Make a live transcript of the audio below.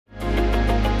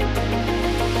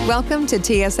Welcome to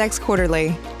TSX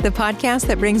Quarterly, the podcast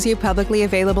that brings you publicly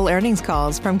available earnings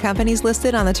calls from companies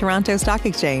listed on the Toronto Stock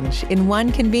Exchange in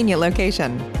one convenient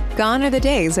location. Gone are the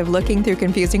days of looking through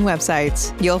confusing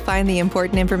websites. You'll find the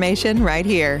important information right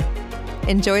here.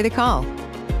 Enjoy the call.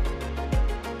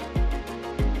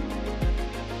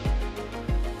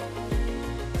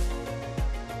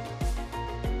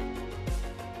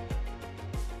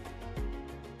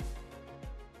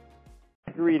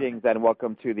 Greetings and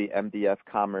welcome to the MDF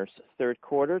Commerce third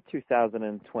quarter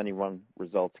 2021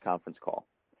 results conference call.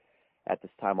 At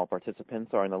this time, all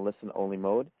participants are in a listen-only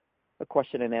mode. A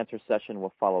question and answer session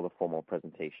will follow the formal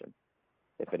presentation.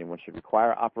 If anyone should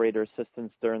require operator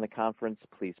assistance during the conference,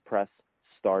 please press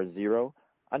 *0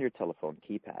 on your telephone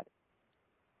keypad.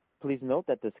 Please note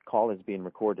that this call is being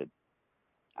recorded.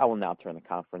 I will now turn the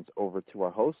conference over to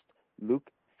our host, Luc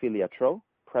Filiatreault,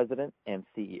 President and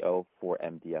CEO for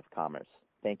MDF Commerce.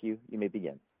 Thank you. You may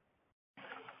begin.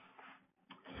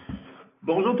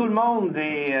 Bonjour tout le monde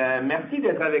et merci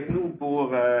d'être avec nous pour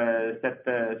cette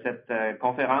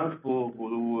conférence pour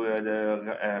vous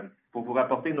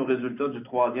rapporter nos résultats du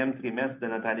troisième trimestre de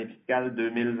notre année fiscale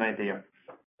 2021.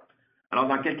 Alors,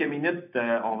 dans quelques minutes,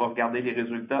 on va regarder les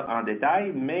résultats en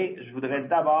détail, mais je voudrais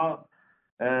d'abord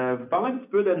vous parler un petit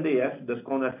peu d'MDF, de ce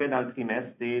qu'on a fait dans le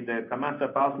trimestre et de comment se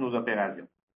passent nos opérations.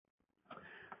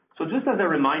 So just as a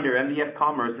reminder, MDF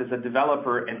Commerce is a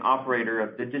developer and operator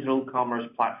of digital commerce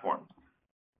platforms.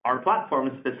 Our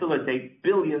platforms facilitate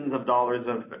billions of dollars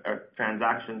of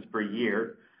transactions per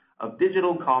year of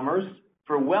digital commerce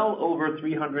for well over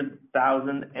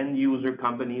 300,000 end-user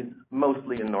companies,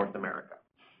 mostly in North America.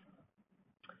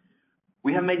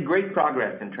 We have made great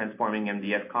progress in transforming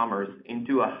MDF Commerce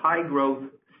into a high-growth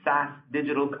SaaS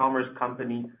digital commerce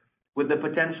company with the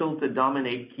potential to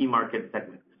dominate key market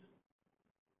segments.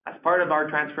 As part of our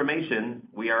transformation,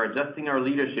 we are adjusting our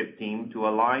leadership team to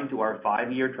align to our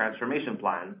 5-year transformation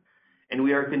plan, and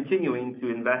we are continuing to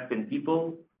invest in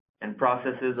people and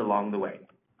processes along the way.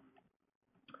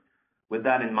 With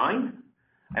that in mind,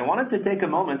 I wanted to take a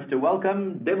moment to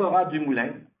welcome Deborah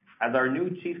Dumoulin as our new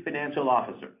Chief Financial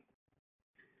Officer.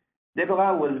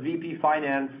 Deborah was VP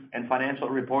Finance and Financial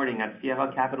Reporting at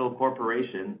Sierra Capital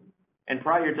Corporation, and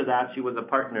prior to that, she was a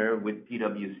partner with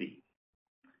PwC.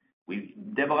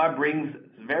 Deborah brings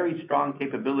very strong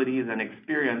capabilities and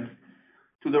experience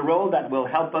to the role that will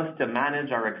help us to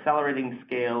manage our accelerating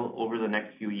scale over the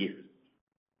next few years.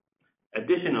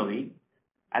 Additionally,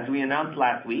 as we announced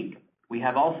last week, we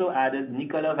have also added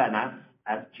Nicolas Vanasse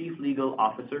as Chief Legal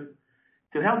Officer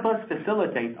to help us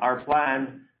facilitate our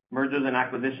planned mergers and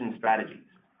acquisition strategies.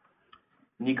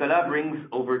 Nicolas brings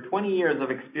over 20 years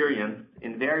of experience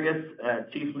in various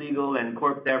chief legal and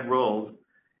corp dev roles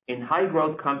in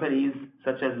high-growth companies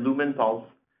such as Lumenpulse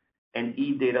and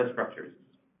E-Data Structures.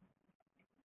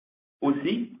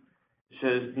 Aussi,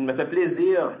 il me fait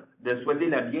plaisir de souhaiter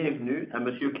la bienvenue à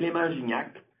M. Clément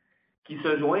Gignac, qui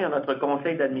se joint à notre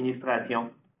conseil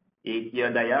d'administration et qui a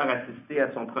d'ailleurs assisté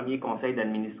à son premier conseil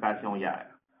d'administration hier.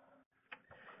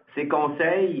 Ses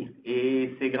conseils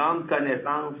et ses grandes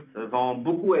connaissances vont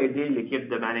beaucoup aider l'équipe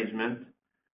de management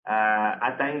à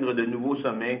atteindre de nouveaux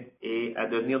sommets et à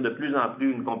devenir de plus en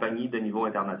plus une compagnie de niveau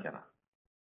international.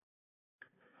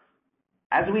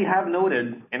 As we have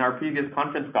noted in our previous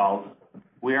conference calls,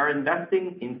 we are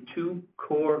investing in 2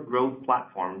 core growth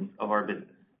platforms of our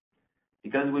business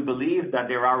because we believe that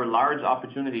there are large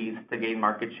opportunities to gain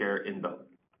market share in both.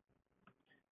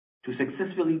 To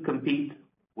successfully compete,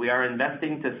 we are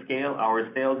investing to scale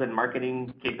our sales and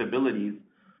marketing capabilities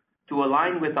to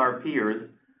align with our peers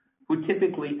who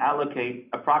typically allocate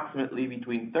approximately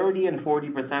between 30 and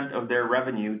 40% of their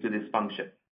revenue to this function,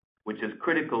 which is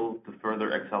critical to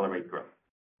further accelerate growth.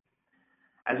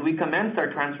 As we commenced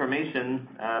our transformation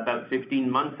about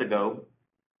 15 months ago,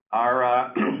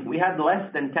 we had less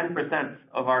than 10%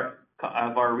 of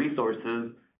our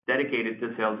resources dedicated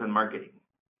to sales and marketing.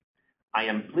 I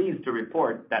am pleased to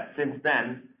report that since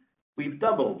then, we've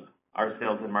doubled our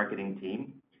sales and marketing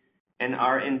team, and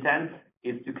our intent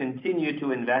is to continue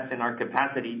to invest in our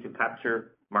capacity to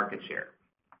capture market share.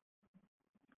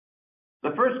 The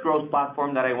first growth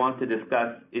platform that I want to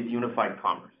discuss is Unified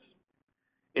Commerce.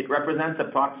 It represents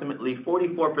approximately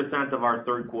 44% of our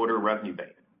third quarter revenue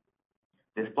base.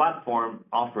 This platform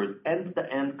offers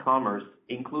end-to-end commerce,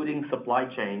 including supply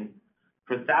chain,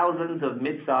 for thousands of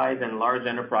mid-size and large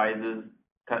enterprise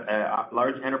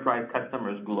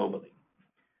customers globally.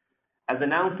 As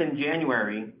announced in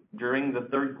January, during the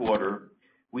third quarter,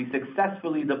 we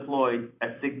successfully deployed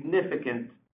a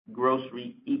significant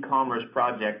grocery e-commerce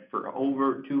project for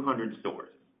over 200 stores.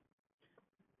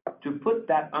 To put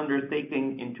that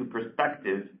undertaking into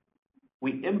perspective,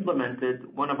 we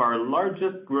implemented one of our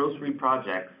largest grocery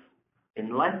projects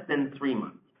in less than 3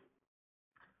 months.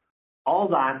 All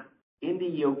that in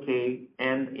the UK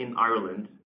and in Ireland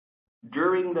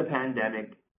during the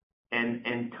pandemic and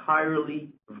entirely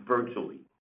virtually.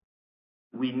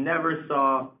 We never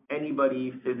saw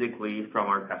anybody physically from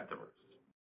our customers.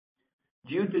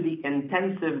 Due to the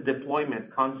intensive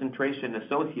deployment concentration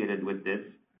associated with this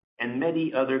and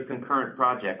many other concurrent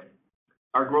projects,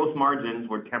 our gross margins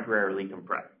were temporarily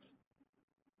compressed.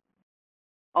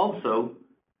 Also,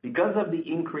 because of the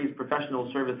increased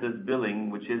professional services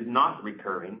billing, which is not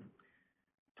recurring,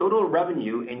 total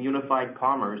revenue in Unified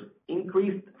Commerce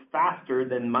increased faster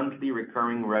than monthly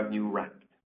recurring revenue ramped.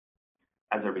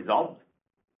 As a result,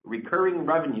 recurring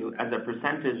revenue as a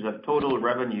percentage of total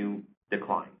revenue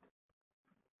declined.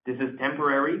 This is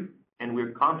temporary, and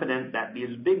we're confident that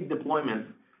these big deployments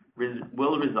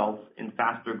will result in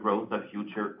faster growth of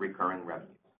future recurring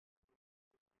revenues.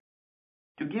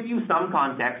 To give you some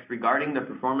context regarding the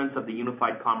performance of the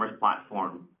Unified Commerce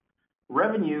platform,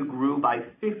 revenue grew by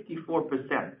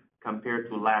 54% compared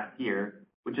to last year,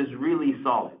 which is really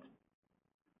solid.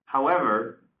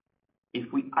 However,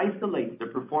 if we isolate the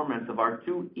performance of our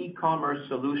two e-commerce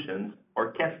solutions,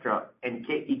 Orchestra and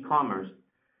K-e-commerce,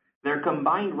 their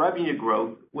combined revenue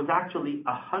growth was actually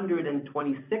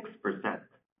 126%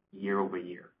 year over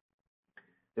year.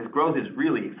 This growth is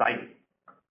really exciting.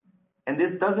 And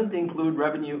this doesn't include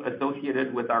revenue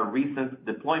associated with our recent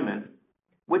deployments,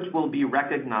 which will be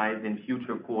recognized in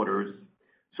future quarters,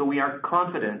 so we are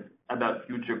confident about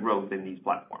future growth in these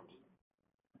platforms.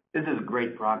 This is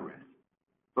great progress,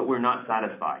 but we're not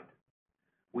satisfied.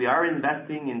 We are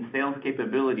investing in sales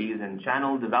capabilities and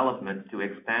channel development to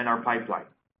expand our pipeline.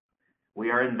 We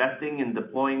are investing in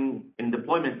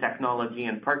deployment technology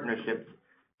and partnerships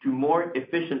to more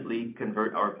efficiently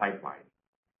convert our pipeline.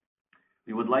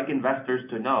 We would like investors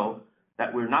to know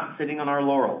that we're not sitting on our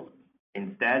laurels.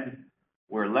 Instead,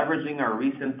 we're leveraging our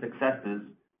recent successes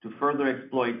to further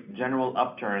exploit general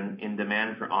upturn in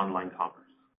demand for online commerce.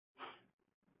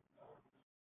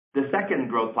 The second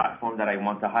growth platform that I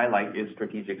want to highlight is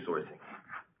strategic sourcing.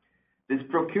 This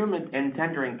procurement and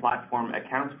tendering platform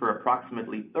accounts for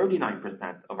approximately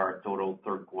 39% of our total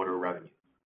third quarter revenue.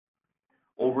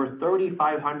 Over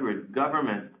 3,500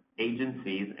 government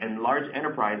agencies and large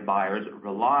enterprise buyers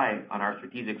rely on our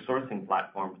strategic sourcing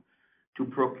platform to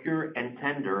procure and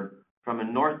tender from a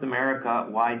North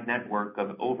America-wide network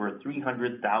of over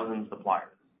 300,000 suppliers.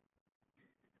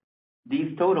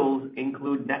 These totals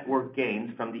include network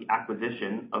gains from the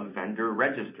acquisition of Vendor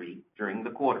Registry during the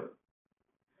quarter.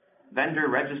 Vendor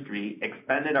Registry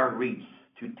expanded our reach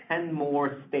to 10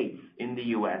 more states in the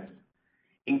U.S.,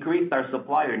 increased our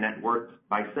supplier network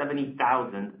by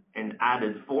 70,000, and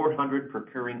added 400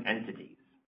 procuring entities.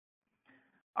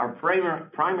 Our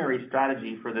primary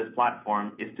strategy for this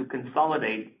platform is to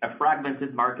consolidate a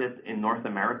fragmented market in North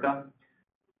America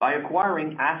by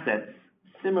acquiring assets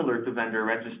similar to Vendor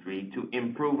Registry to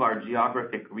improve our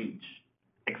geographic reach,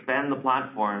 expand the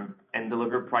platform, and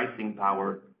deliver pricing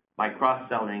power by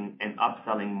cross-selling and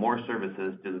upselling more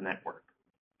services to the network.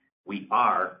 We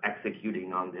are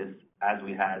executing on this as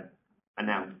we had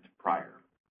announced prior.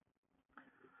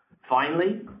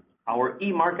 Finally, our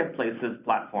e-marketplaces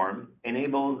platform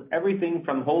enables everything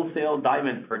from wholesale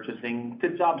diamond purchasing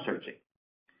to job searching.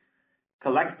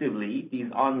 Collectively,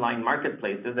 these online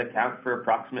marketplaces account for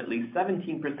approximately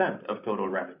 17% of total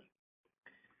revenue.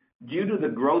 Due to the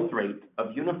growth rate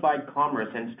of Unified Commerce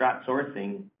and Strat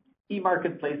Sourcing,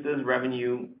 e-marketplaces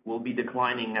revenue will be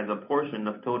declining as a portion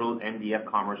of total MDF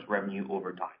Commerce revenue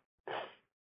over time.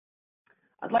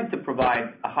 I'd like to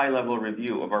provide a high-level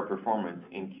review of our performance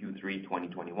in Q3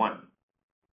 2021.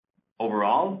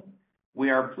 Overall, we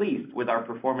are pleased with our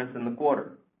performance in the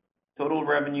quarter. Total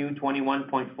revenue,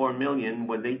 $21.4 million,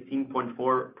 was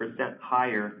 18.4%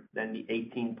 higher than the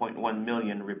 $18.1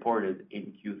 million reported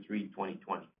in Q3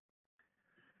 2020.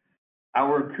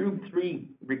 Our Q3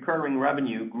 recurring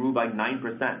revenue grew by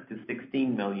 9% to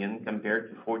 $16 million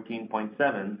compared to $14.7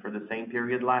 million for the same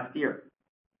period last year.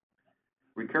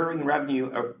 Recurring revenue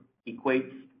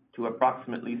equates to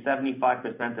approximately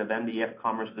 75% of MDF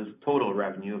Commerce's total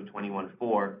revenue of $21.4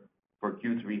 for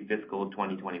Q3 fiscal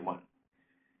 2021,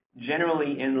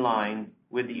 generally in line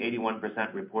with the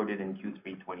 81% reported in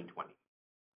Q3 2020.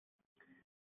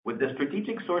 With the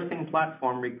strategic sourcing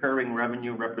platform recurring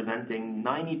revenue representing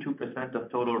 92% of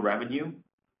total revenue,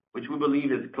 which we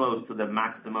believe is close to the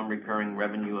maximum recurring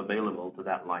revenue available to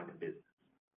that line of business.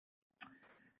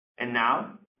 And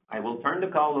now, I will turn the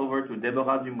call over to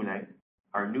Deborah Dumoulin,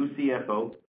 our new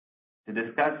CFO, to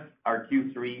discuss our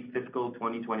Q3 fiscal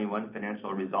 2021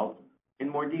 financial results in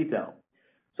more detail.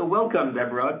 So welcome,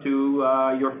 Deborah,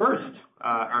 to your first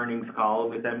earnings call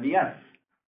with MDF.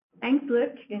 Thanks,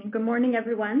 Luc, and good morning,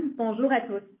 everyone. Bonjour à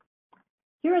tous.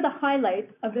 Here are the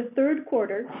highlights of the third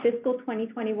quarter fiscal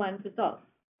 2021 results.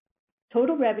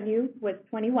 Total revenue was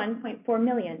 $21.4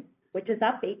 million, which is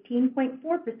up 18.4%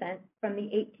 from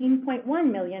the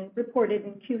 $18.1 million reported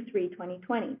in Q3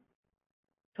 2020.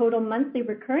 Total monthly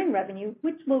recurring revenue,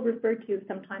 which we'll refer to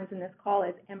sometimes in this call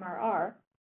as MRR,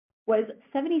 was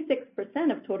 76%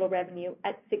 of total revenue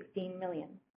at $16 million.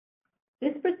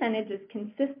 This percentage is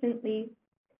consistent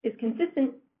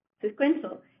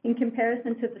sequential in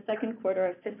comparison to the second quarter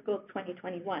of fiscal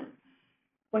 2021.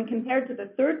 When compared to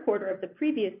the third quarter of the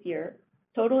previous year,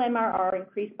 total MRR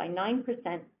increased by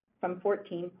 9% from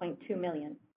 $14.2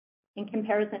 million. In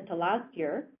comparison to last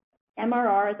year,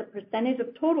 MRR as a percentage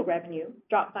of total revenue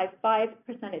dropped by 5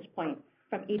 percentage points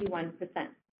from 81%.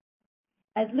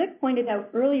 As Luc pointed out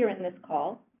earlier in this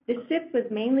call, this shift was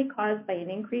mainly caused by an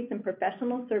increase in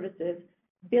professional services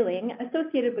billing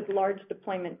associated with large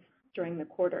deployments during the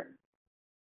quarter.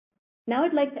 Now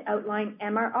I'd like to outline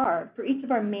MRR for each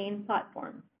of our main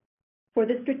platforms. For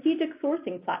the strategic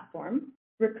sourcing platform,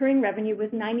 recurring revenue was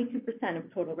 92% of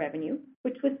total revenue,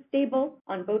 which was stable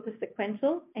on both a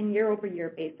sequential and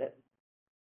year-over-year basis.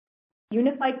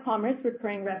 Unified Commerce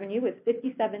recurring revenue was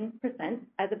 57%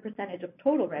 as a percentage of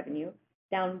total revenue,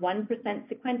 down 1%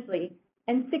 sequentially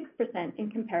and 6% in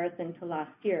comparison to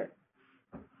last year.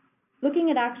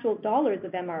 Looking at actual dollars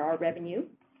of MRR revenue,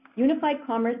 Unified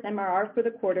Commerce MRR for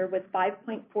the quarter was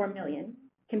 $5.4 million,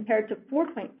 compared to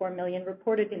 $4.4 million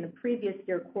reported in the previous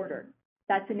year quarter.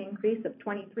 That's an increase of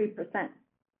 23%.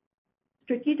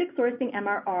 Strategic Sourcing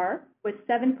MRR was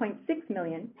 $7.6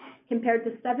 million, compared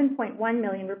to $7.1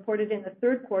 million reported in the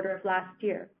third quarter of last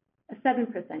year, a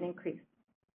 7% increase.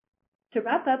 To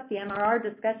wrap up the MRR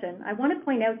discussion, I want to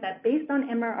point out that based on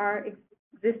MRR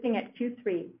existing at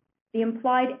Q3, the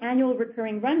implied annual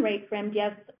recurring run rate for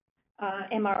MDF's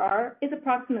MRR is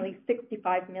approximately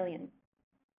 $65 million.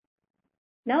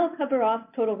 Now I'll cover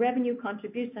off total revenue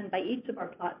contribution by each of our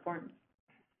platforms.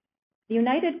 The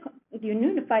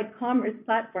Unified Commerce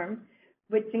platform,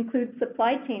 which includes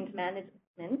supply chain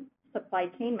management,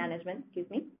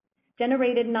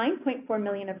 generated $9.4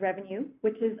 million of revenue,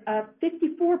 which is a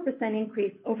 54%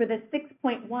 increase over the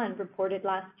 $6.1 reported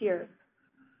last year.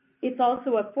 It's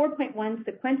also a 4.1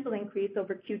 sequential increase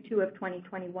over Q2 of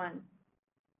 2021.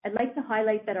 I'd like to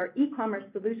highlight that our e-commerce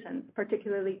solutions,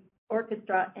 particularly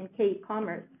Orckestra and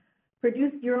K-Commerce,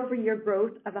 produced year-over-year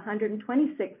growth of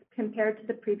 126 compared to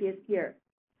the previous year.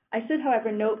 I should, however,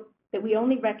 note that we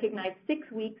only recognized 6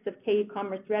 weeks of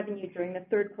K-Commerce revenue during the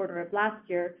third quarter of last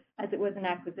year, as it was an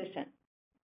acquisition.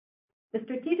 The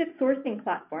Strategic Sourcing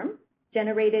platform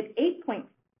generated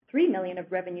 $8.3 million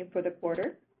of revenue for the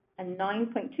quarter, a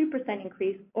 9.2%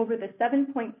 increase over the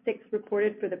 7.6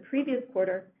 reported for the previous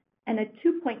quarter, and a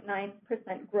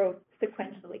 2.9% growth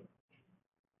sequentially.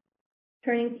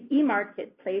 Turning to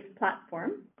eMarketplace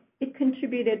platform, it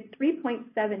contributed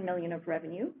 $3.7 million of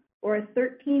revenue, or a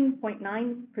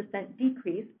 13.9%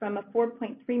 decrease from a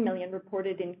 $4.3 million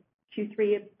reported in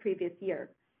Q3 of the previous year,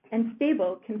 and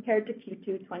stable compared to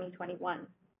Q2 2021.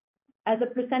 As a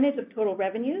percentage of total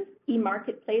revenues,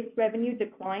 eMarketplace revenue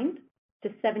declined to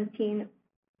 17.3%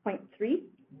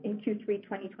 in Q3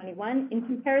 2021 in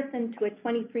comparison to a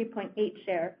 23.8%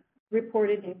 share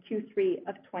reported in Q3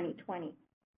 of 2020.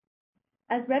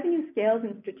 As revenue scales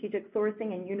in Strategic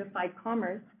Sourcing and Unified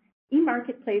Commerce,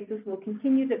 eMarketplaces will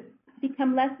continue to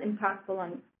become less impactful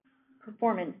on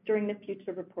performance during the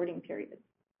future reporting periods.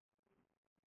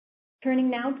 Turning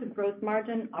now to gross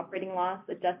margin, operating loss,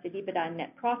 adjusted EBITDA, and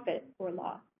net profit or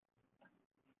loss.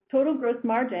 Total gross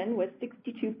margin was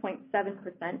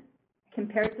 62.7%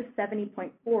 compared to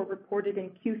 70.4% reported in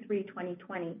Q3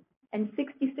 2020 and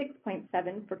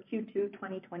 66.7% for Q2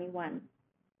 2021.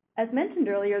 As mentioned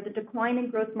earlier, the decline in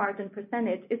gross margin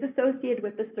percentage is associated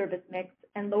with the service mix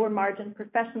and lower margin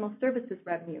professional services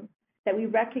revenue that we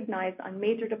recognize on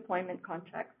major deployment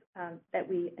contracts that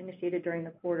we initiated during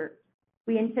the quarter.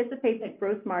 We anticipate that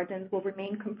gross margins will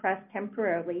remain compressed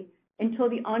temporarily until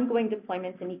the ongoing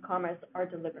deployments in e-commerce are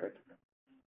delivered.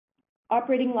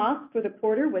 Operating loss for the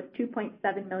quarter was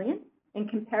 $2.7 million in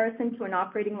comparison to an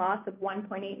operating loss of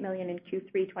 $1.8 million in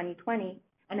Q3 2020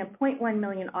 and a $0.1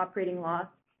 million operating loss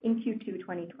in Q2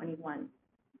 2021.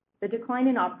 The decline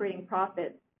in operating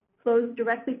profit flows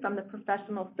directly from the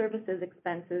professional services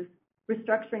expenses,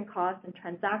 restructuring costs, and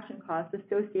transaction costs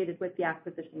associated with the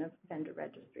acquisition of Vendor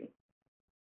Registry.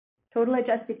 Total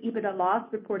adjusted EBITDA loss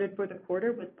reported for the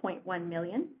quarter was $0.1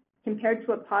 million, compared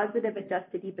to a positive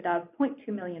adjusted EBITDA of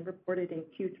 $0.2 million reported in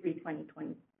Q3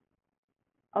 2020.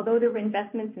 Although there were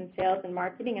investments in sales and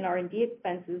marketing and R&D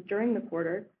expenses during the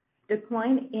quarter,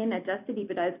 decline in adjusted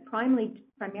EBITDA is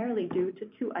primarily due to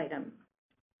two items.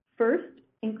 First,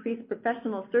 increased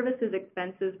professional services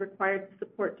expenses required to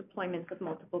support deployments of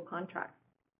multiple contracts.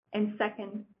 And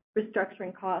second,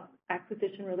 restructuring costs,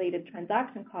 acquisition-related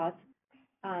transaction costs,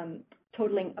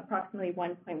 totaling approximately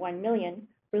 $1.1 million,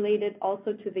 related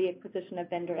also to the acquisition of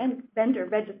vendor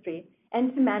registry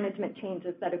and to management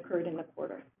changes that occurred in the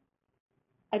quarter.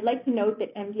 I'd like to note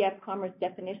that MDF Commerce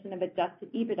definition of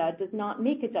adjusted EBITDA does not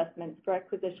make adjustments for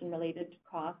acquisition-related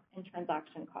costs and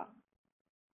transaction costs.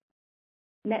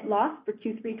 Net loss for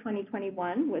Q3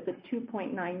 2021 was at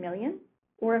 $2.9 million,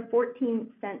 or a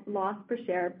 14-cent loss per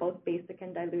share, both basic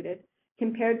and diluted,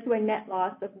 compared to a net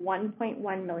loss of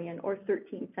 $1.1 million, or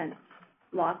 13 cents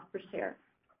loss per share,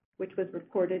 which was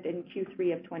reported in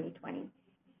Q3 of 2020.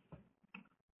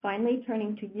 Finally,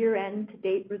 turning to year-end to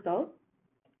date results.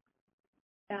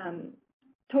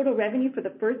 Total revenue for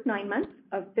the first 9 months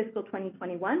of fiscal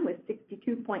 2021 was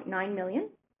 $62.9 million,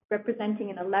 representing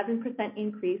an 11%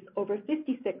 increase over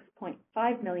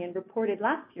 $56.5 million reported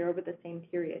last year over the same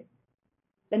period.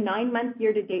 The 9-month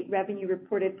year-to-date revenue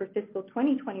reported for fiscal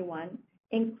 2021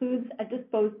 includes a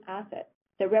disposed asset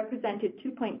that represented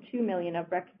 $2.2 million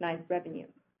of recognized revenue.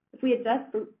 If we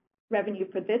adjust for revenue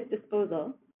for this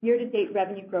disposal, year-to-date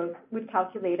revenue growth would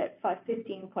calculate at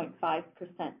 15.5%.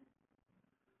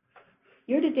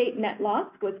 Year-to-date net loss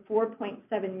was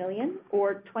 $4.7 million,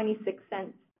 or 26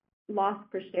 cents loss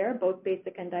per share, both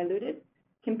basic and diluted,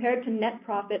 compared to net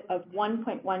profit of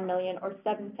 $1.1 million, or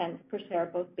 7 cents per share,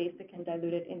 both basic and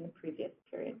diluted in the previous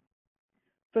period.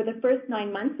 For the first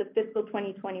 9 months of fiscal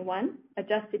 2021,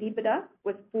 adjusted EBITDA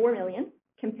was $4 million,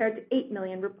 compared to $8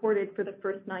 million reported for the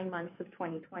first 9 months of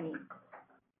 2020.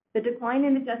 The decline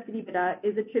in adjusted EBITDA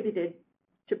is attributed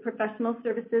to professional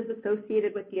services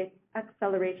associated with the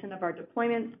acceleration of our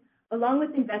deployments, along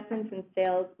with investments in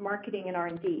sales, marketing, and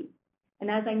R&D. And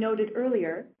as I noted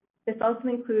earlier, this also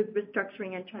includes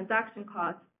restructuring and transaction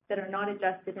costs that are not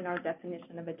adjusted in our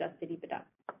definition of adjusted EBITDA.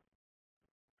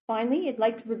 Finally, I'd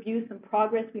like to review some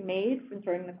progress we made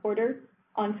during the quarter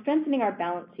on strengthening our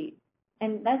balance sheet,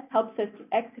 and that helps us to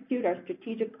execute our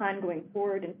strategic plan going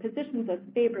forward and positions us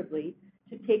favorably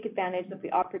to take advantage of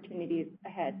the opportunities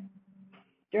ahead.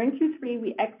 During Q3,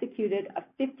 we executed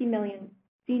a $50 million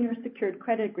senior secured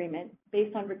credit agreement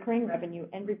based on recurring revenue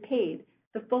and repaid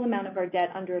the full amount of our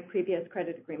debt under a previous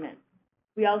credit agreement.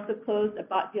 We also closed a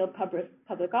bought deal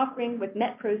public offering with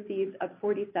net proceeds of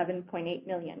 $47.8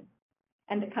 million.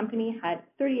 And the company had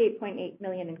 $38.8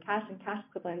 million in cash and cash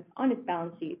equivalents on its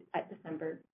balance sheet at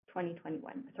December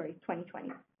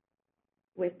 2020.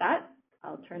 With that,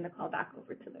 I'll turn the call back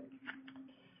over to Luc.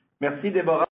 Merci,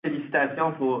 Déborah.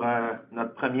 Félicitations pour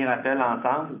notre premier appel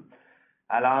ensemble.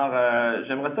 Alors,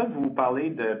 j'aimerais ça vous parler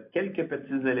de quelques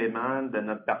petits éléments de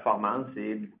notre performance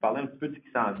et vous parler un petit peu de ce qui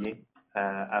s'en vient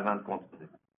avant de continuer.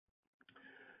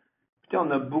 Écoutez, on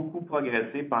a beaucoup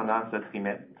progressé pendant ce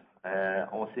trimestre.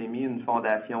 On s'est mis une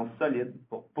fondation solide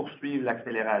pour poursuivre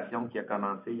l'accélération qui a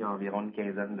commencé il y a environ une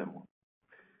quinzaine de mois.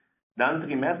 Dans le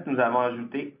trimestre, nous avons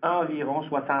ajouté environ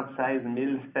 76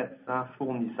 700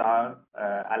 fournisseurs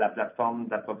à la plateforme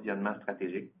d'approvisionnement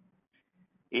stratégique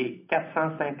et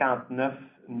 459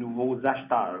 nouveaux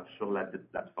acheteurs sur la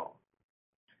plateforme.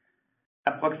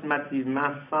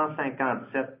 Approximativement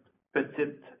 157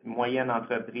 petites moyennes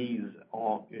entreprises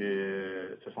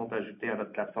se sont ajoutées à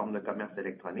notre plateforme de commerce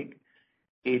électronique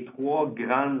et 3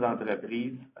 grandes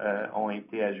entreprises ont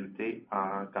été ajoutées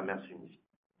en commerce unifié.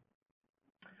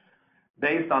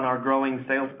 Based on our growing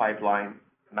sales pipeline,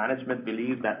 management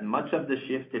believes that much of the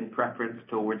shift in preference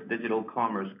towards digital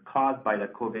commerce caused by the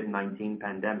COVID-19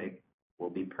 pandemic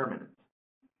will be permanent.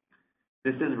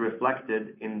 This is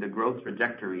reflected in the growth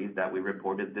trajectories that we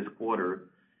reported this quarter,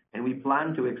 and we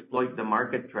plan to exploit the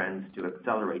market trends to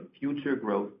accelerate future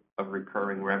growth of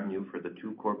recurring revenue for the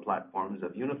 2 core platforms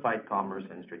of unified commerce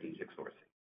and strategic sourcing.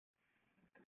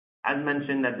 As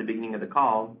mentioned at the beginning of the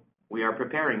call, we are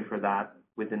preparing for that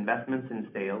with investments in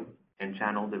sales and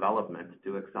channel development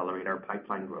to accelerate our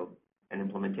pipeline growth and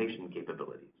implementation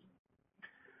capabilities.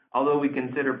 Although we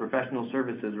consider professional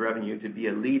services revenue to be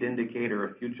a lead indicator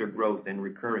of future growth in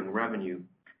recurring revenue,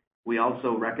 we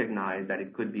also recognize that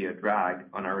it could be a drag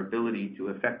on our ability to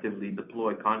effectively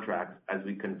deploy contracts as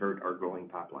we convert our growing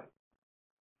pipeline.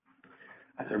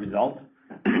 As a result,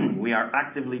 we are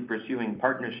actively pursuing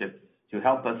partnerships to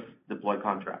help us deploy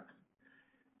contracts.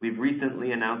 We've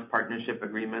recently announced partnership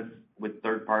agreements with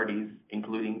third parties,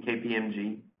 including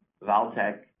KPMG,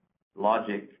 Valtech,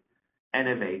 Logic,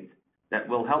 Innovate, that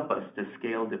will help us to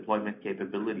scale deployment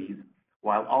capabilities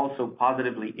while also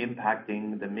positively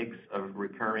impacting the mix of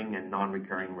recurring and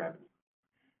non-recurring revenue.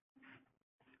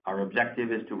 Our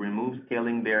objective is to remove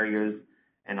scaling barriers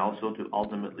and also to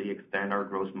ultimately expand our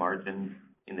gross margins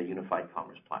in the unified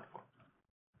commerce platform.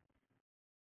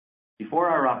 Before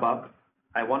I wrap up,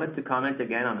 I wanted to comment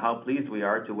again on how pleased we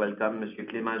are to welcome Mr.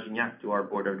 Clément Gignac to our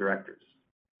board of directors.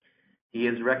 He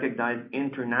is recognized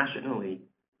internationally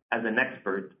as an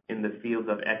expert in the fields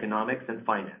of economics and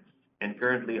finance, and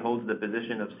currently holds the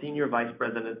position of Senior Vice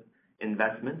President,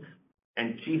 Investments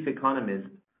and Chief Economist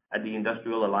at the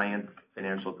Industrial Alliance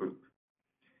Financial Group.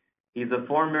 He's a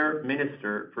former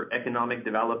Minister for Economic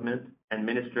Development and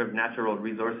Minister of Natural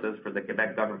Resources for the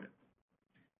Quebec government.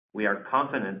 We are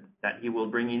confident that he will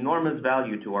bring enormous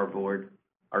value to our board,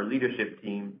 our leadership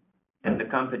team, and the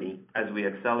company as we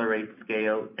accelerate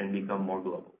scale and become more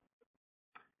global.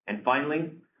 And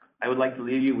finally, I would like to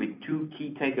leave you with two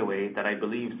key takeaways that I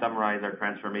believe summarize our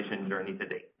transformation journey to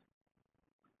date.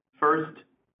 First,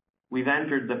 we've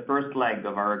entered the first leg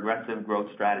of our aggressive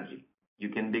growth strategy. You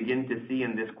can begin to see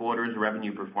in this quarter's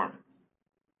revenue performance.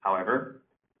 However,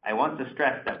 I want to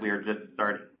stress that we are just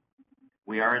starting.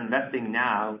 We are investing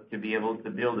now to be able to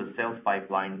build a sales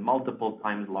pipeline multiple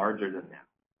times larger than now.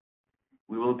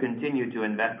 We will continue to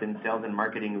invest in sales and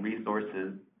marketing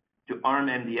resources to arm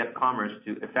MDF Commerce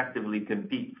to effectively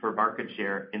compete for market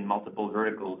share in multiple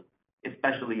verticals,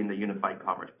 especially in the unified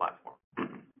commerce platform.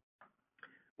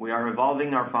 We are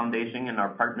evolving our foundation and our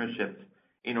partnerships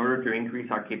in order to increase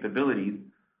our capabilities,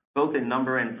 both in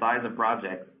number and size of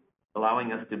projects,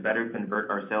 allowing us to better convert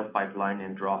our sales pipeline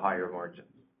and draw higher margins.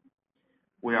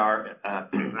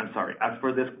 As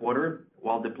for this quarter,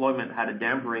 while deployment had a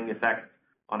dampening effect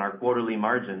on our quarterly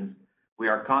margins, we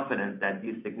are confident that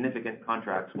these significant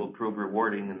contracts will prove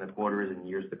rewarding in the quarters and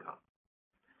years to come.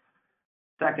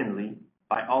 Secondly,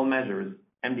 by all measures,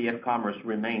 MDF Commerce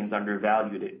remains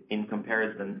undervalued in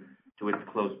comparison to its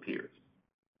close peers.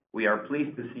 We are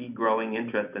pleased to see growing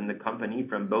interest in the company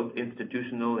from both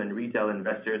institutional and retail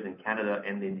investors in Canada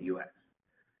and in the U.S.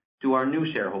 To our new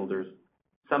shareholders,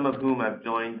 some of whom have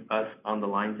joined us on the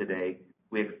line today,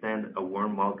 we extend a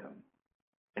warm welcome.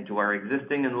 And to our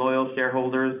existing and loyal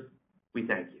shareholders, we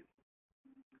thank you.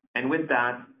 And with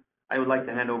that, I would like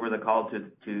to hand over the call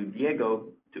to Diego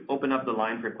to open up the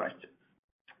line for questions.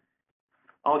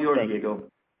 All yours, Diego.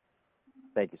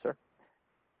 Thank you, sir.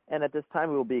 And at this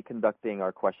time, we will be conducting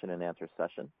our question and answer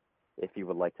session. If you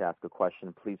would like to ask a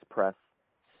question, please press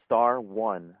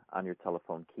 *1 on your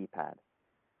telephone keypad.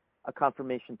 A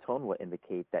confirmation tone will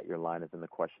indicate that your line is in the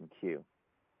question queue.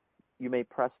 You may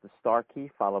press the star key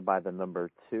followed by the number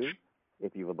 2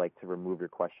 if you would like to remove your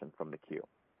question from the queue.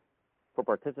 For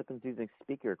participants using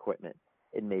speaker equipment,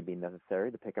 it may be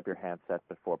necessary to pick up your handset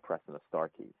before pressing the star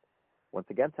keys. Once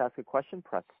again, to ask a question,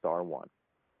 press *1.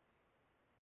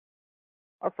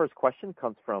 Our first question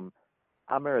comes from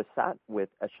Amr Assat with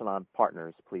Echelon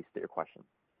Partners. Please state your question.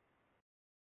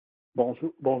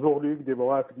 Bonjour Luc,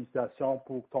 Déborah, félicitations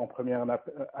pour ton premier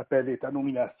appel et ta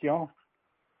nomination.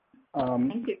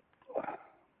 Thank you.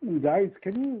 Guys,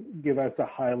 can you give us a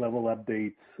high-level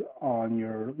update on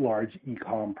your large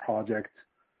e-com project?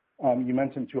 You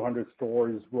mentioned 200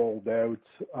 stores rolled out.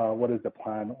 What is the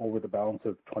plan over the balance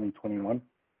of 2021?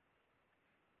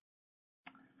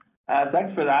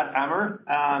 Thanks for that,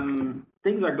 Amr.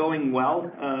 Things are going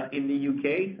well in the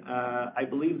UK. I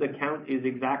believe the count is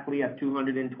exactly at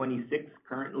 226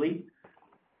 currently.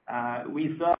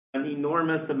 We saw an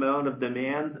enormous amount of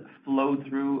demand flow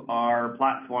through our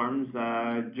platforms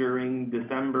during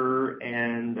December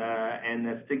and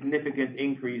a significant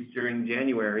increase during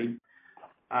January.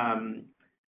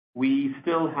 We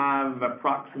still have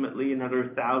approximately another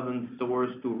 1,000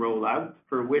 stores to roll out,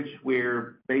 for which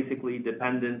we're basically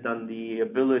dependent on the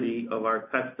ability of our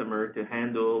customer to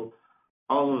handle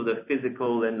all of the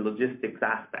physical and logistics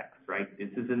aspects, right? This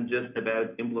isn't just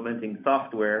about implementing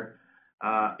software.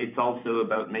 It's also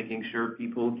about making sure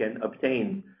people can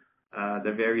obtain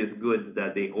the various goods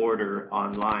that they order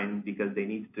online because they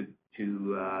need to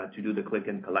do the click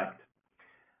and collect.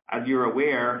 As you're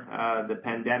aware, the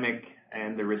pandemic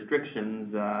and the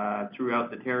restrictions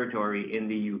throughout the territory in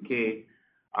the UK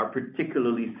are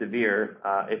particularly severe,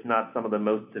 if not some of the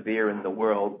most severe in the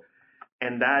world.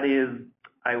 And that is,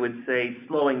 I would say,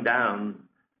 slowing down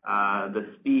the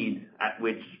speed at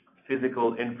which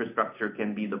physical infrastructure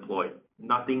can be deployed.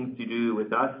 Nothing to do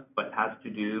with us, but has to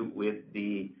do with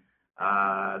the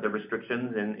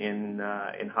restrictions in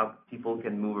how people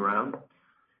can move around.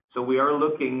 So we are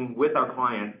looking with our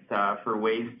clients for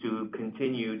ways to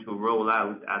continue to roll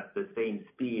out at the same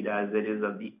speed, as it is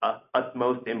of the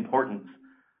utmost importance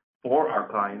for our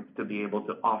clients to be able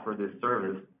to offer this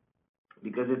service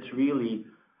because it's really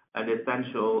an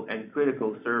essential and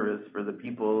critical service for the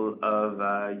people of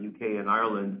UK and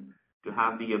Ireland to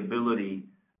have the ability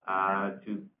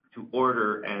to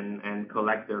order and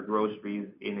collect their groceries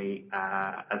in a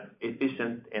as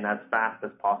efficient and as fast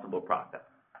as possible process.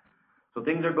 So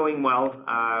things are going well.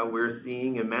 We're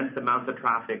seeing immense amounts of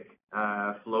traffic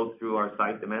flow through our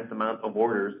site, immense amount of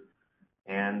orders,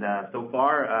 and so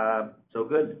far, so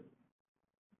good.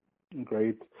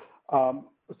 Great.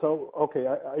 Okay,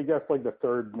 I guess like the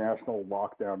third national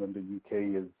lockdown in the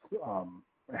UK is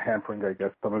hampering, I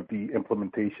guess, some of the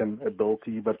implementation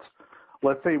ability. But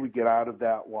let's say we get out of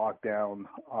that lockdown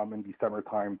in December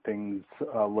time, things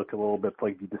look a little bit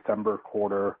like the December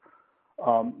quarter.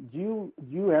 Do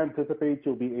you anticipate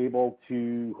you'll be able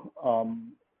to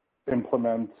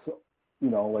implement,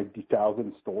 like the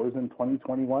 1,000 stores in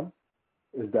 2021?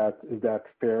 Is that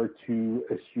fair to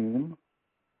assume?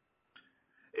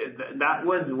 That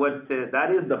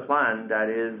is the plan that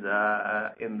is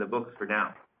in the books for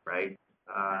now, right?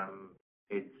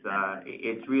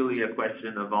 It's really a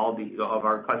question of of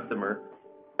our customer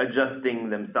adjusting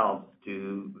themselves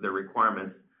to the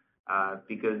requirements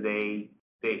because they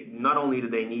not only do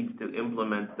they need to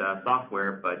implement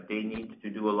software, but they need to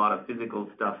do a lot of physical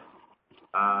stuff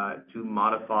to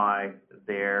modify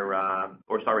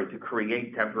to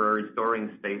create temporary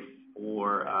storing space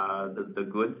for the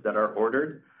goods that are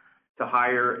ordered, to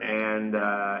hire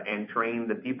and train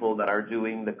the people that are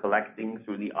doing the collecting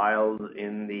through the aisles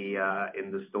in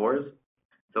the stores.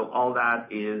 So all that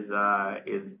is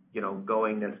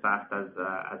going as fast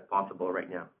as possible right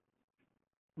now.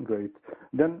 Great.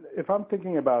 Then if I'm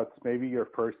thinking about maybe your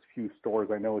first few stores,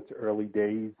 I know it's early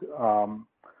days,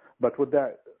 but with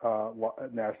that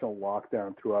national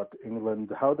lockdown throughout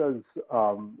England, how do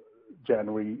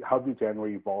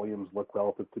January volumes look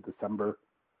relative to December?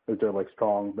 Is there like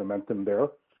strong momentum there?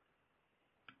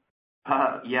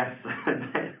 Yes,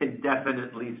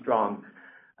 definitely strong.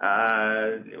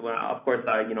 Well, of course,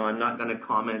 I'm not going to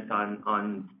comment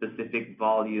on specific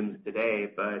volumes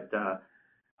today, but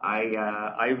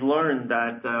I've learned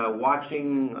that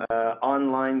watching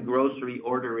online grocery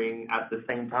ordering at the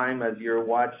same time as you're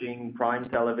watching Prime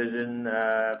Television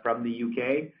from the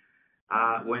UK,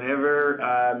 whenever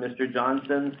Mr.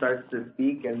 Johnson starts to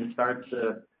speak and starts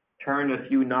to turn a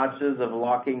few notches of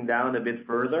locking down a bit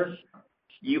further,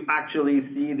 you actually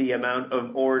see the amount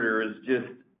of orders just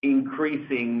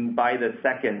increasing by the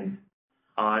second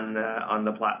on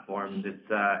the platforms.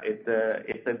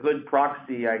 It's a good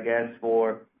proxy, I guess,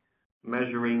 for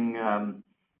measuring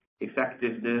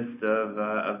effectiveness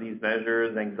of these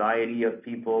measures, anxiety of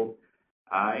people.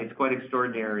 It's quite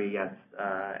extraordinary, yes.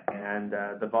 And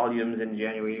the volumes in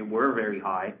January were very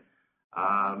high.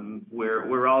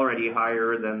 We're already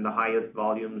higher than the highest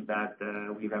volumes that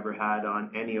we've ever had on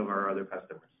any of our other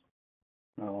customers.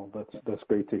 Oh, that's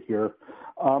great to hear.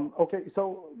 Okay,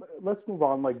 so let's move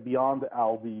on. Like beyond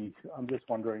Aldi, I'm just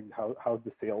wondering how's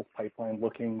the sales pipeline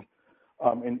looking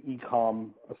in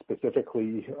e-com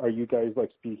specifically? Are you guys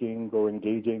like speaking or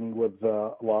engaging with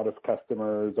a lot of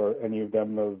customers, or any of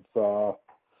them of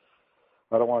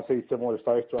I don't want to say similar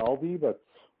size to Aldi, but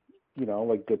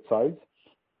like good size?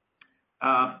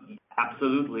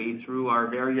 Absolutely. Through our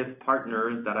various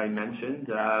partners that I mentioned,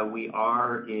 we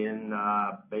are in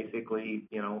basically,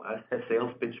 a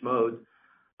sales pitch mode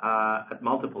at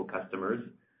multiple customers,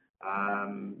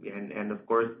 and of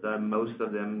course, most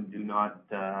of them do not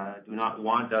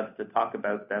want us to talk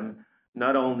about them.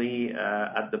 Not only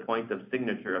at the point of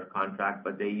signature of contract,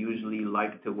 but they usually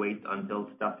like to wait until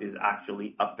stuff is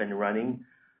actually up and running,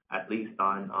 at least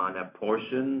on a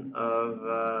portion of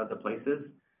the places.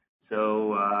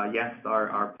 So yes,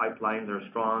 our pipelines are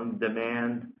strong.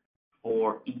 Demand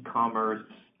for e-commerce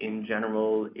in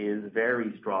general is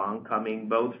very strong, coming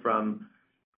both from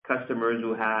customers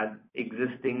who had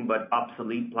existing but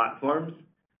obsolete platforms,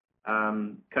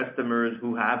 customers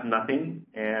who have nothing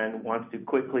and want to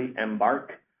quickly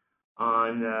embark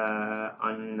on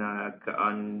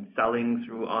selling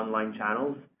through online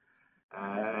channels.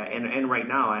 And right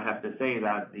now, I have to say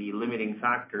that the limiting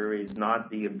factor is not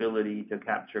the ability to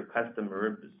capture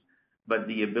customers, but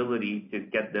the ability to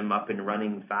get them up and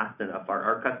running fast enough.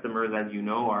 Our customers, as you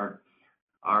know,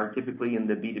 are typically in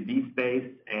the B2B space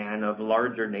and of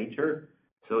larger nature.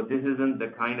 So this isn't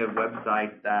the kind of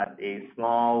website that a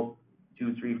small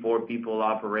 2, 3, 4 people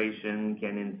operation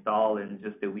can install in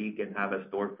just a week and have a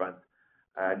storefront.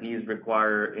 These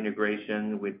require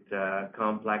integration with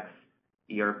complex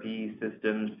ERP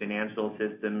systems, financial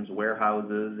systems,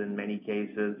 warehouses in many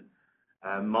cases,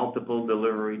 multiple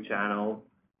delivery channels,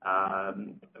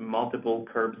 multiple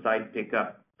curbside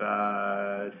pickup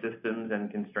systems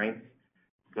and constraints.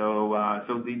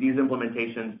 So these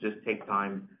implementations just take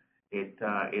time. It's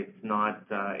not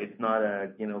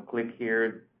a click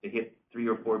here, hit 3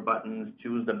 or 4 buttons,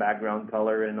 choose the background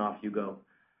color, and off you go.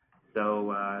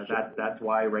 So that's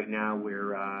why right now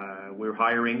we're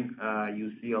hiring.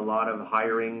 You see a lot of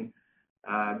hiring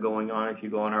going on. If you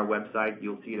go on our website,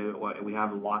 you'll see that we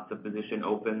have lots of position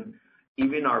open.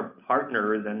 Even our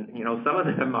partners, and some of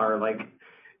them are like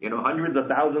hundreds of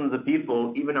thousands of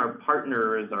people. Even our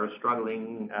partners are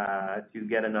struggling to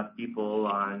get enough people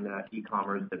on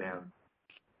e-commerce demand.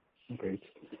 Great.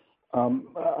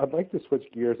 I'd like to switch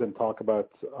gears and talk about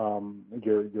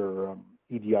your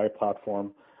EDI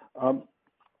platform.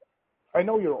 I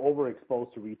know you're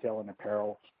overexposed to retail and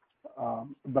apparel,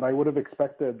 but I would have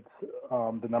expected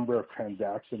the number of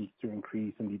transactions to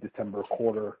increase in the December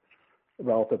quarter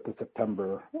relative to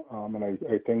September. And I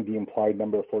think the implied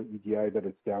number for EDI that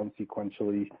it's down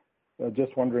sequentially.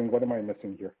 Just wondering, what am I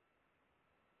missing here?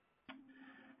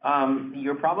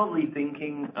 You're probably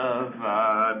thinking of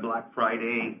Black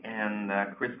Friday and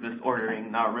Christmas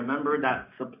ordering. Now, remember that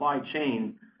supply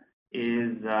chain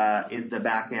is the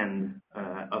back end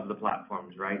of the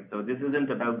platforms, right? So this isn't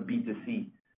about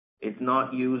B2C. It's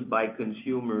not used by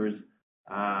consumers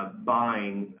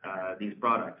buying these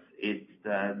products. It's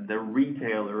the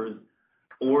retailers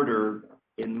order,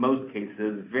 in most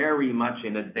cases, very much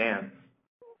in advance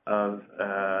of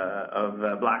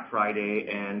Black Friday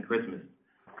and Christmas.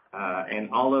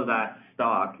 And all of that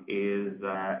stock is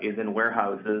in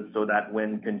warehouses so that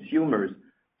when consumers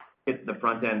hit the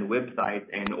front end website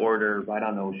and order, I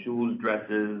don't know, shoes,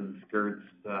 dresses, skirts,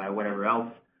 whatever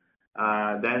else,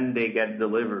 then they get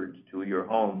delivered to your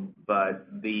home. But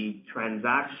the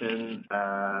transaction,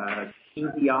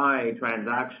 EDI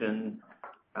transaction,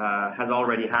 has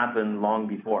already happened long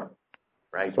before,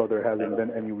 right? So there hasn't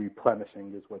been any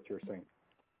replenishing, is what you're saying?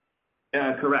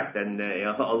 Correct. And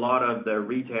a lot of the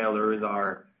retailers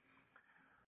are,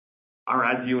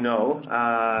 as you know,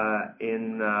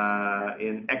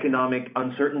 in economic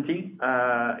uncertainty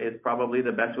is probably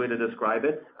the best way to describe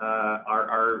it.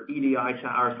 Our EDI,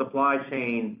 our supply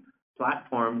chain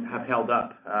platforms have held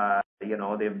up.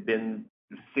 They've been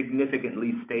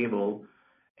significantly stable,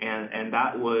 and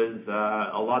that was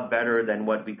a lot better than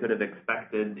what we could have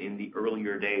expected in the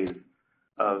earlier days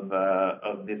of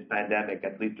this pandemic,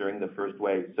 at least during the first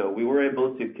wave. So we were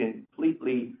able to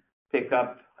completely pick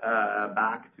up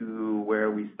back to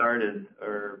where we started,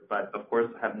 but of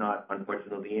course have not,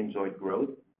 unfortunately, enjoyed growth.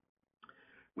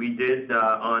 We did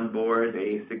onboard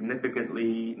a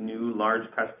significantly new large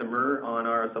customer on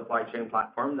our supply chain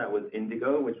platform. That was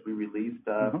Indigo, which we released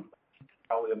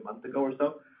probably a month ago or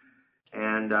so.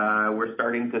 And we're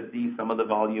starting to see some of the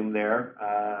volume there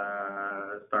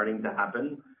starting to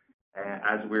happen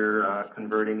as we're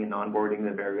converting and onboarding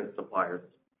the various suppliers.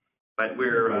 But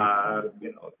we're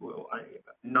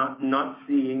not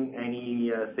seeing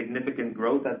any significant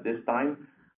growth at this time.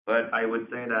 But I would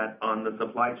say that on the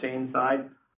supply chain side,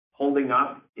 holding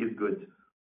up is good.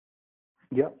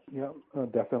 Yep,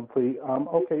 definitely.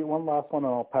 Okay, one last one,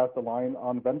 and I'll pass the line.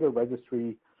 On vendor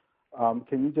registry,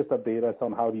 can you just update us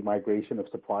on how the migration of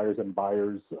suppliers and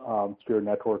buyers to your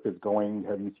network is going?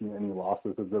 Have you seen any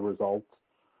losses as a result?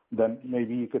 Then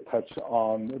maybe you could touch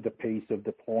on the pace of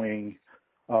deploying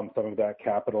some of that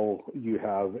capital you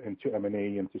have into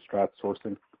M&A, into strat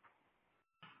sourcing.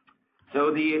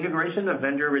 So the integration of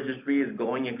vendor registry is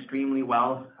going extremely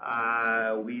well.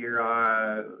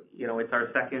 It's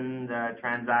our second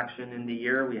transaction in the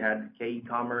year. We had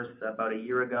K-E-Commerce about a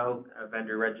year ago,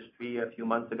 vendor registry a few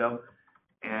months ago,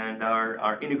 and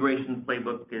our integration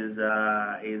playbook is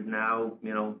now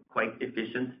quite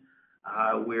efficient.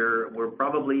 We're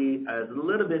probably a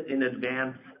little bit in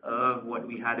advance of what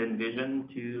we had envisioned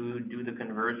to do the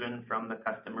conversion from the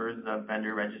customers of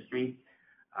vendor registry.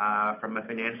 From a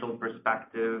financial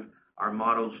perspective, our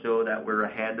models show that we're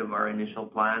ahead of our initial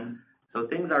plan. So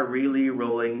things are really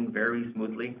rolling very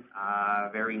smoothly,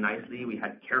 very nicely. We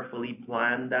had carefully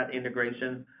planned that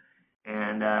integration,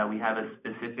 and we have a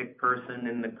specific person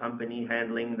in the company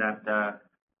handling that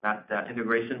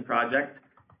integration project.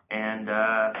 And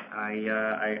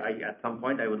I at some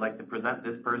point I would like to present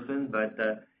this person, but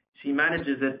she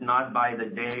manages it not by the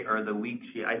day or the week.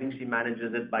 I think she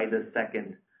manages it by the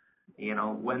second.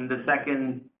 When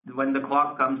the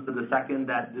clock comes to the second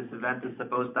that this event is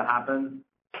supposed to happen,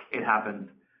 it happens.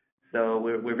 So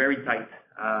we're very tight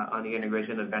on the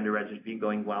integration of vendor registry,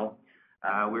 going well.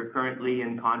 We're currently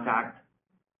in contact,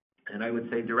 and I would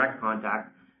say direct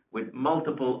contact, with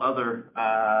multiple other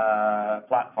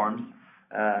platforms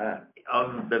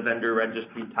of the vendor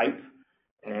registry type.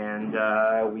 And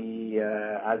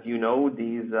as you know,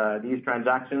 these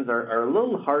transactions are a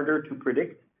little harder to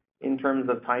predict in terms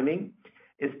of timing,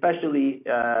 especially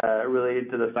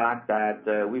related to the fact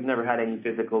that we've never had any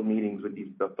physical meetings with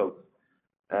these folks.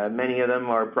 Many of them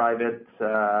are private,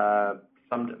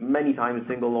 many times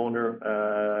single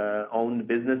owner owned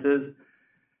businesses,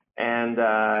 and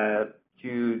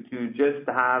to just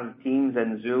have Teams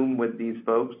and Zoom with these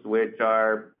folks, which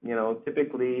are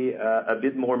typically a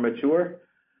bit more mature,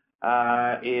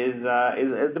 is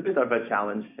a bit of a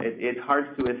challenge. It's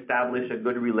hard to establish a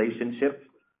good relationship.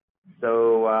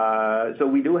 So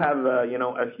we do have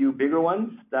a few bigger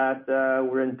ones that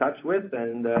we're in touch with,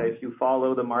 and if you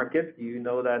follow the market, you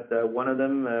know that one of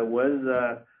them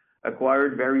was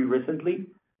acquired very recently.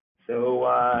 So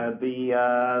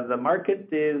the market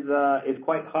is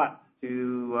quite hot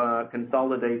to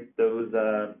consolidate those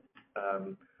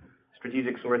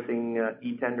strategic sourcing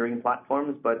e-tendering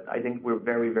platforms, but I think we're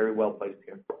very, very well placed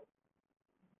here.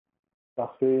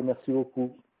 Parfait. Merci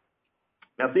beaucoup.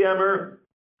 Merci, Amr.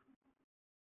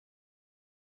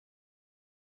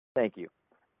 Thank you.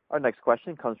 Our next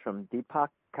question comes from Deepak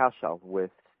Kaushal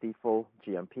with Stifel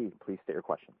GMP. Please state your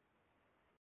question.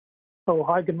 Oh,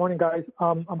 hi. Good morning, guys.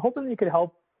 I'm hoping you could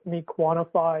help me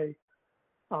quantify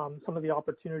some of the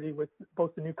opportunity with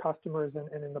both the new customers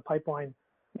and in the pipeline.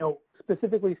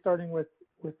 Specifically starting with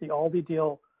the Aldi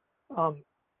deal.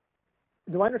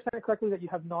 Do I understand it correctly that you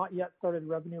have not yet started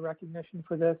revenue recognition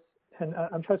for this? And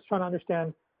I'm just trying to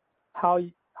understand how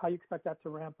you expect that to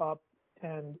ramp up,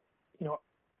 and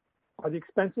are the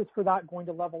expenses for that going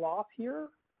to level off here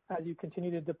as you continue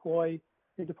to deploy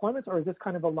your deployments, or is this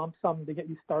kind of a lump sum to get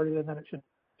you started and then it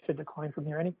should decline from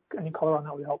here? Any color on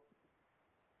that would help.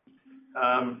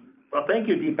 Well, thank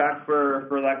you, Deepak,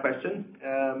 for that question.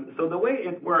 So the way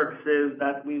it works is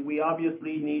that we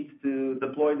obviously need to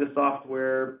deploy the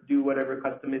software, do whatever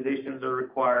customizations are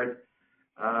required,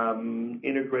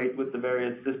 integrate with the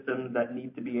various systems that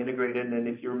need to be integrated. And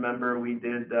if you remember, we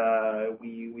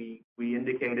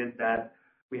indicated that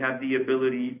we have the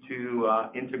ability to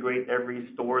integrate every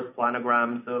store's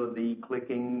planogram, so the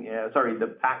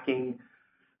packing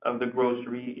of the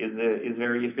grocery is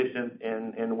very efficient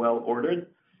and well ordered.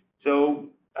 So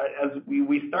as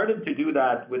we started to do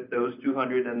that with those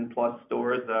 200 and plus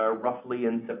stores roughly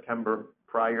in September.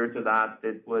 Prior to that,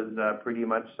 it was pretty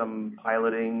much some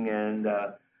piloting and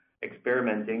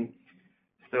experimenting.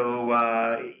 So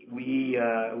we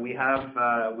have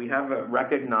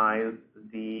recognized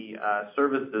the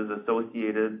services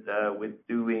associated with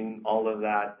doing all of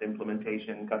that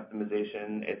implementation,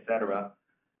 customization, etc.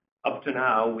 Up to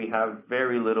now, we have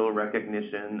very little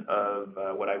recognition of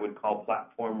what I would call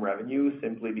platform revenue,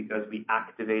 simply because we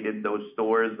activated those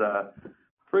stores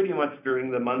pretty much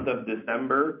during the month of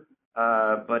December.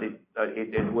 But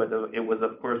it was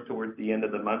of course towards the end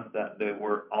of the month that they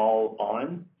were all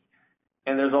on.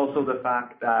 And there's also the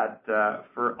fact that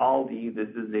for Aldi, this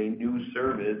is a new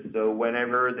service. So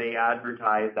whenever they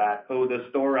advertise that, the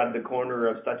store at the corner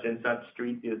of such and such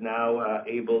street is now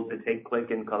able to take click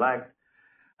and collect,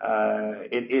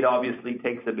 it obviously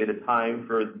takes a bit of time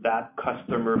for that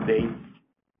customer base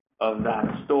of that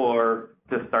store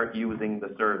to start using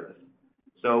the service.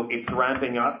 So it's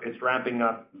ramping up. It's ramping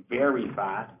up very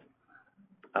fast.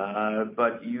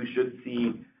 But you should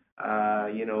see,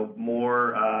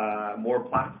 more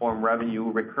platform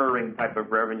revenue, recurring type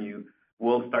of revenue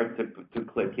will start to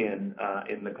click in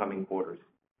the coming quarters.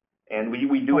 And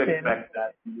we do expect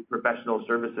that professional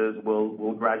services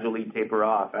will gradually taper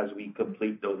off as we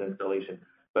complete those installations.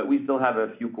 But we still have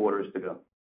a few quarters to go.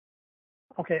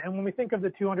 Okay, and when we think of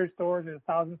the 200 stores or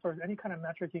 1,000 stores, any kind of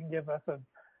metric you can give us of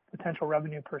potential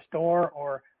revenue per store,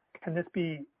 or can this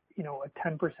be, a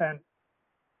 10%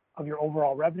 of your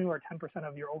overall revenue or 10%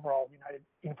 of your overall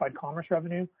Unified Commerce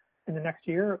revenue in the next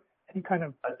year? Any kind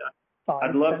of thought?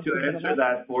 I'd love to answer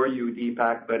that for you,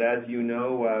 Deepak, but as you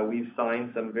know, we've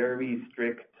signed some very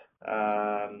strict,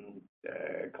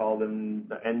 call them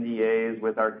the NDAs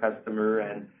with our customer,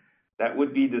 and that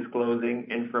would be disclosing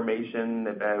information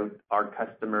about our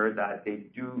customer that they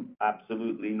do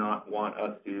absolutely not want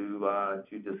us to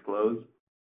disclose.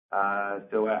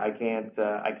 So I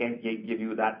can't give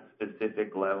you that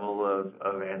specific level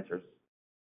of answers.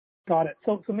 Got it.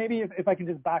 So maybe if I can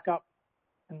just back up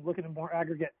and look at it more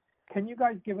aggregate, can you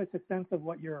guys give us a sense of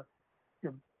what your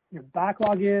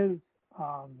backlog is,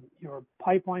 your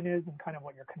pipeline is, and kind of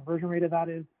what your conversion rate of that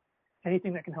is?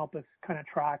 Anything that can help us kind of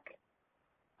track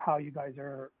how you guys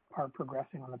are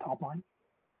progressing on the top line?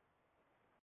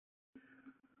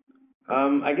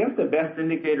 I guess the best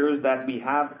indicators that we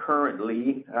have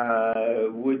currently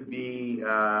would be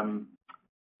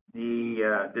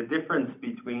the difference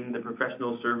between the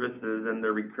professional services and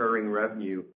the recurring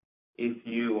revenue.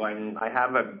 I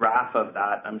have a graph of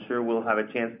that. I'm sure we'll have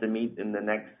a chance to meet in the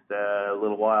next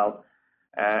little while.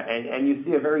 And you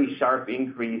see a very sharp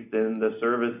increase in the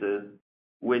services,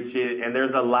 and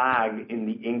there's a lag in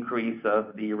the increase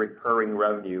of the recurring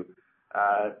revenue.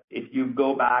 If you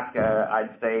go back,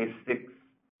 I'd say 6,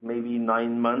 maybe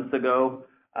 9 months ago,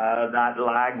 that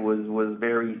lag was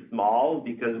very small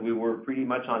because we were pretty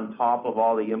much on top of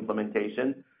all the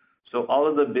implementation. So all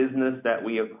of the business that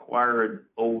we acquired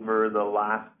over the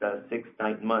last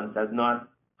 6-9 months has not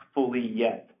fully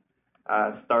yet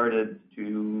started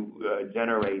to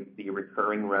generate the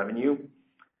recurring revenue.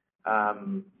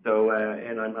 And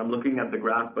I'm looking at the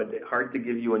graph, but it's hard to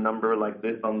give you a number like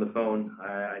this on the phone.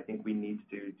 I think we need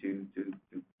to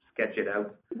sketch it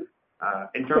out.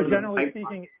 In terms so generally of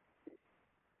speaking,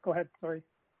 go ahead. Sorry.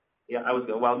 Yeah,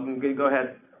 go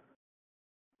ahead.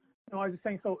 No, I was just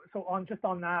saying. So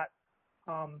on that.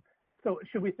 So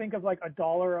should we think of like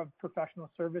 $1 of professional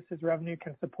services revenue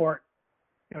can support,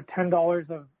 $10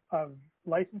 of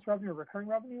license revenue or recurring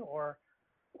revenue, or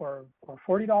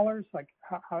 $40, like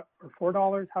how, or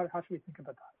 $4? How should we think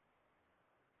about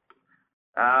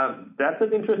that? That's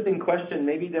an interesting question.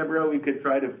 Maybe, Deborah, we could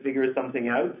try to figure something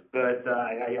out, but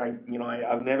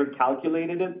I've never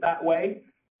calculated it that way.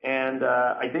 And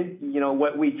I think,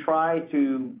 what we try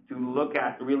to look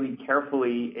at really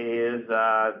carefully is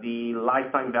the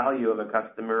lifetime value of a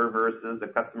customer versus the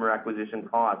customer acquisition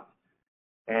cost.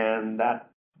 And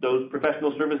those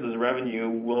professional services revenue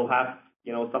will have,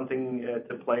 something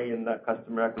to play in that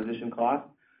customer acquisition cost.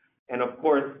 And of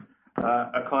course,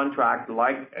 a contract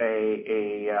like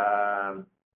an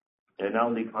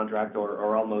LD contract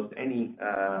or almost any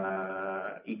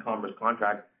e-commerce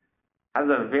contract has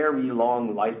a very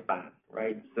long lifespan,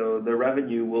 right? So the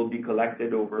revenue will be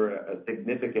collected over a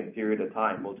significant period of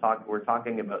time. We're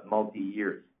talking about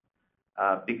multi-years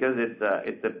because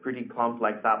it's a pretty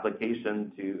complex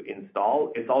application to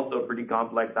install. It's also a pretty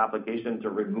complex application to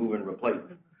remove and replace.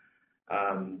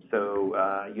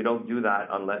 So you don't do that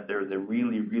unless there's a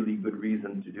really, really good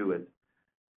reason to do it.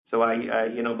 So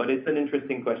but it's an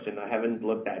interesting question. I haven't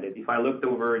looked at it. If I looked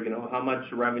over, how much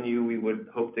revenue we would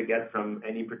hope to get from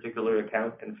any particular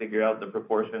account and figure out the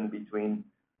proportion between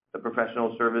the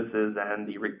professional services and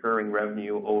the recurring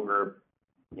revenue over,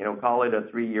 call it a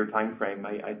 3-year time frame,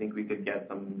 I think we could get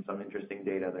some interesting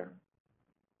data there.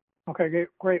 Okay,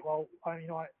 great. Well,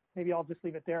 maybe I'll just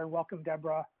leave it there. Welcome,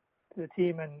 Deborah, to the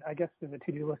team, and I guess there's a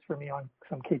to-do list for me on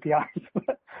some KPIs.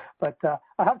 But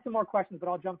I have some more questions, but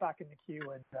I'll jump back in the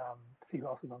queue and see who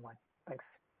else is online. Thanks.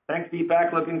 Thanks,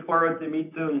 Deepak. Looking forward to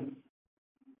meet soon.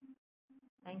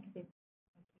 Thank you.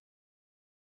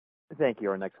 Thank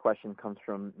you. Our next question comes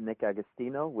from Nick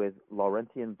Agostino with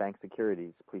Laurentian Bank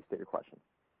Securities. Please state your question.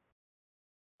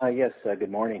 Yes,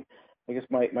 good morning. I guess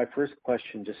my first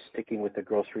question, just sticking with the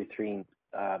grocery theme,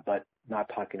 but not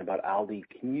talking about Aldi.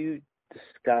 Can you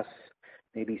discuss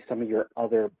maybe some of your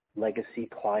other legacy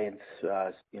clients,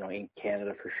 in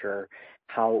Canada for sure,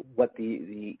 what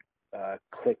the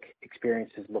Click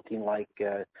experience is looking like,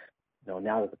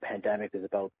 now that the pandemic is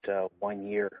about 1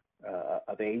 year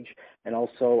of age, and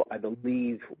also I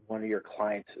believe one of your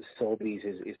clients, Sobeys,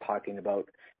 is talking about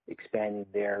expanding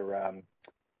their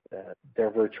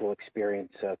virtual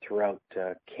experience throughout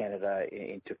Canada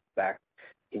into Quebec.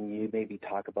 Can you maybe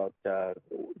talk about the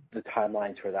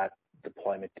timelines for that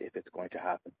deployment if it's going to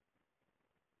happen?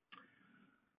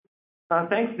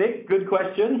 Thanks, Nick. Good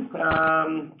question.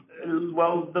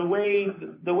 Well, the way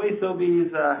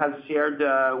Sobeys has shared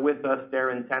with us their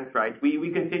intent, right?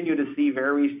 We continue to see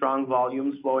very strong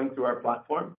volumes flowing through our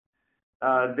platform.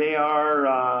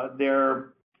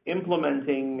 They're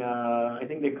implementing, I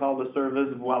think they call the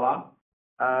service Voila,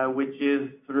 which is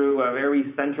through a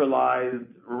very centralized,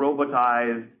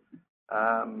 robotized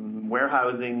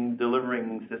warehousing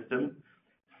delivering system.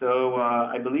 So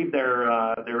I believe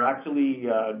they're actually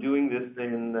doing this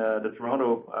in the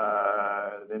Toronto,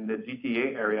 in the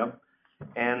GTA area,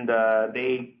 and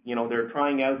they're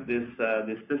trying out this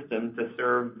system to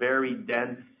serve very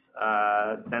dense,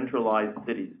 centralized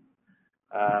cities.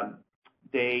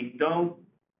 They don't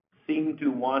seem to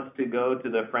want to go to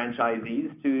the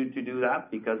franchisees to do that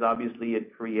because obviously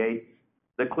it creates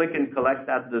the click and collect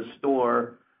at the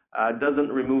store doesn't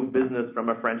remove business from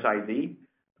a franchisee,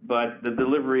 but the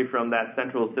delivery from that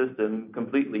central system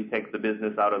completely takes the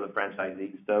business out of the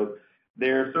franchisee. So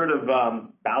they're sort of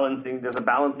balancing. There's a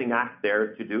balancing act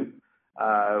there to do,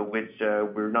 which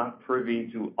we're not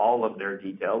privy to all of their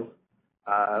details.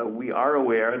 We are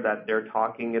aware that they're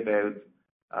talking about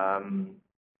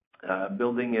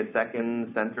building a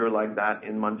second center like that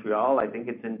in Montreal. I think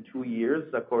it's in 2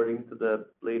 years, according to the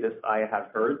latest I have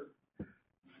heard.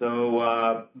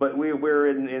 So, but we're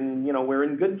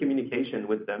in good communication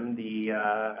with them.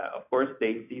 Of course,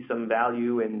 they see some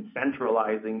value in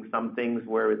centralizing some things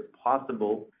where it's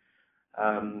possible.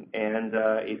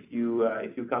 If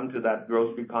you come to that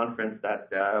grocery conference that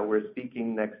we're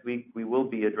speaking next week, we will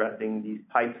be addressing these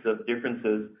types of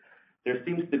differences. There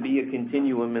seems to be a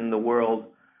continuum in the world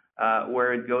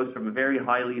where it goes from very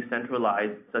highly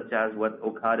centralized, such as what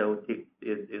Ocado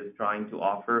is trying to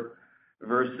offer,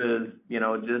 versus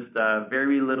just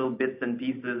very little bits and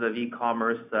pieces of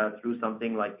e-commerce through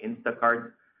something like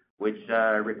Instacart, which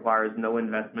requires no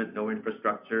investment, no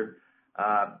infrastructure.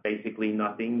 Basically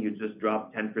nothing. You just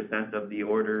drop 10% of the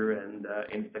order and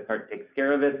Instacart takes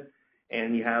care of it.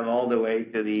 And you have all the way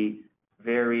to the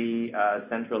very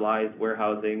centralized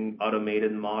warehousing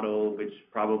automated model, which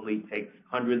probably takes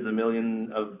hundreds of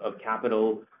millions of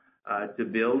capital to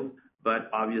build,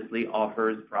 but obviously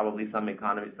offers probably some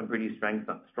pretty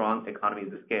strong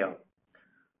economies of scale.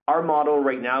 Our model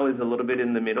right now is a little bit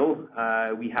in the middle.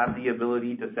 We have the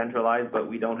ability to centralize, but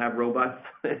we don't have robots.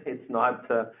 It's not...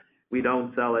 We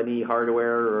don't sell any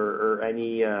hardware or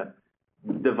any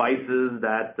devices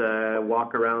that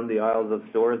walk around the aisles of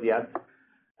stores yet.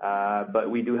 But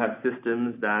we do have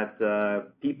systems that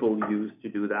people use to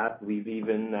do that. We've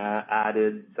even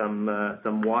added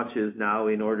some watches now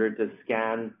in order to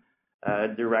scan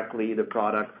directly the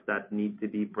products that need to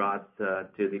be brought to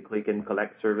the click and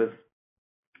collect service.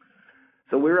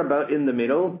 So we're about in the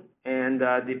middle. And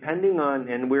depending on,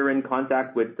 and we're in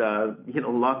contact with,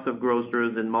 lots of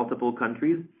grocers in multiple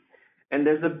countries. And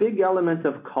there's a big element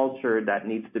of culture that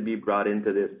needs to be brought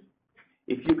into this.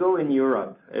 If you go in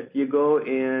Europe, if you go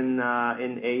in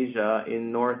Asia,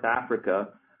 in North Africa,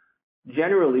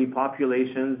 generally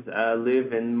populations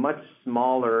live in much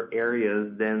smaller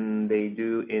areas than they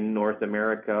do in North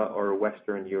America or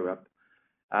Western Europe.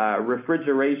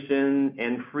 Refrigeration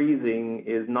and freezing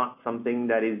is not something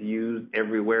that is used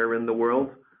everywhere in the world.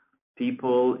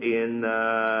 People in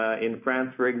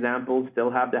France, for example, still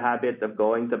have the habit of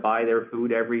going to buy their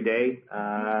food every day.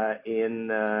 In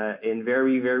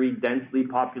very, very densely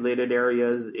populated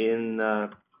areas in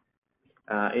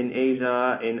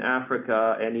Asia, in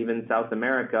Africa, and even South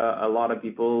America, a lot of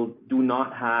people do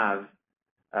not have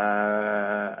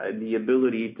the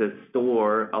ability to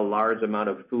store a large amount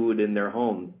of food in their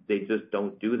homes. They just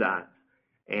don't do that.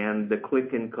 And the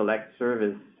click and collect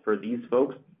service for these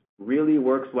folks really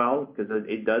works well because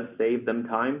it does save them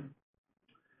time.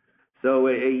 So,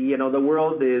 the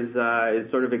world is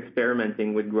sort of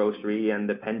experimenting with grocery, and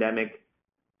the pandemic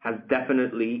has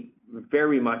definitely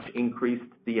very much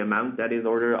increased the amount that is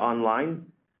ordered online.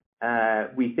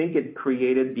 We think it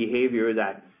created behavior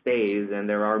that stays, and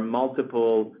there are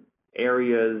multiple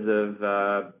areas of,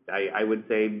 I would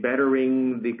say,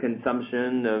 bettering the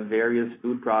consumption of various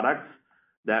food products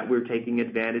that we're taking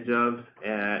advantage of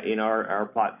in our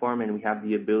platform, and we have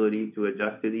the ability to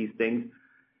adjust to these things.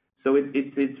 So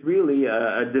it's really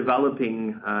a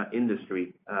developing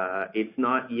industry. It's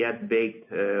not yet baked,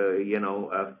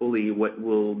 fully what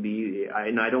will be,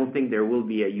 and I don't think there will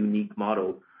be a unique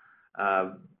model.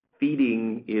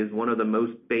 Feeding is one of the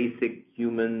most basic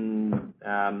human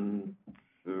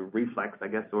reflex, I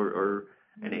guess,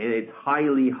 and it's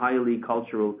highly, highly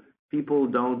cultural. People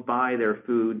don't buy their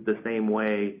food the same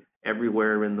way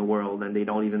everywhere in the world, and they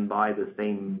don't even buy the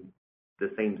same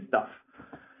stuff.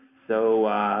 So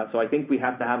I think we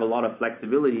have to have a lot of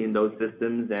flexibility in those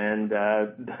systems, and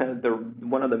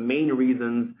one of the main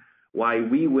reasons why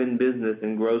we win business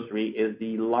in grocery is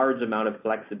the large amount of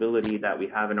flexibility that we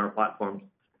have in our platforms.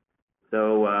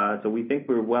 So we think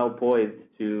we're well poised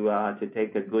to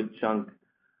take a good chunk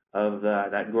of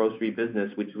that grocery business,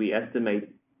 which we estimate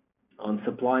on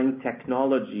supplying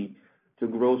technology to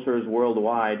grocers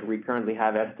worldwide. We currently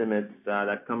have estimates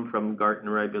that come from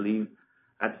Gartner, I believe,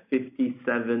 at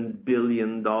 $57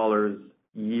 billion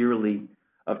yearly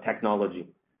of technology.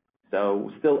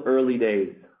 So still early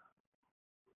days.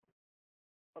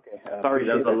 Okay. Sorry,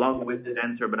 that was a long-winded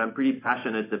answer, but I'm pretty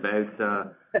passionate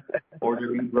about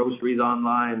ordering groceries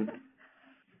online.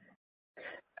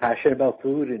 Passionate about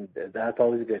food, and that's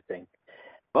always a good thing.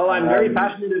 Well, I'm very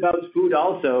passionate about food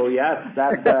also. Yes,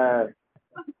 that's...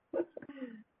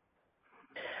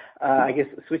 I guess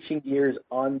switching gears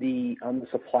on the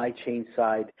supply chain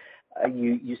side,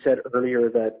 you said earlier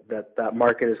that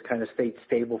market has kind of stayed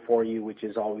stable for you, which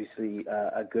is obviously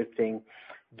a good thing.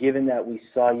 Given that we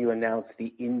saw you announce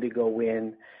the Indigo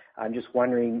win, I'm just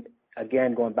wondering,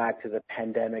 again, going back to the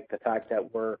pandemic, the fact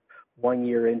that we're 1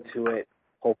 year into it,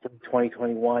 hopefully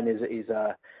 2021 is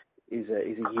is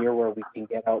a year where we can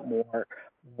get out more.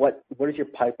 What is your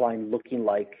pipeline looking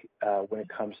like when it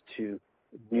comes to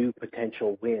new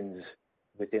potential wins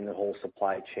within the whole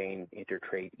supply chain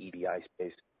intertrade EDI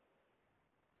space?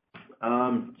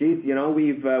 Keith,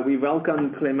 we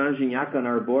welcomed Clément Gignac on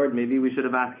our board. Maybe we should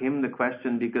have asked him the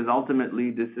question, because ultimately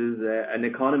this is an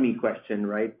economy question,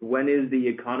 right? When is the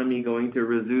economy going to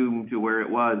resume to where it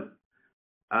was?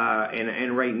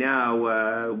 And right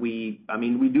now, we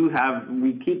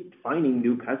keep finding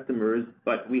new customers,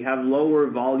 but we have lower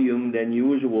volume than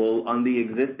usual on the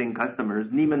existing customers.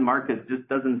 Neiman Marcus just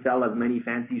doesn't sell as many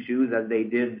fancy shoes as they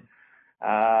did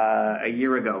a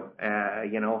year ago.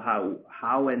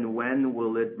 How and when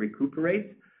will it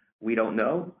recuperate? We don't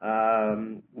know.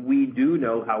 We do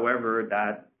know, however,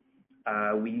 that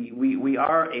we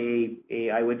are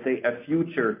I would say a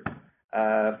future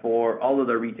for all of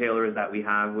the retailers that we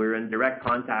have. We're in direct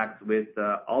contact with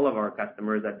all of our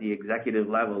customers at the executive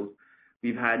levels.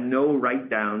 We've had no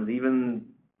write-downs, even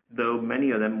though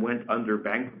many of them went under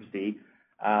bankruptcy.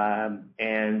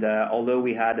 And although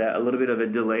we had a little bit of a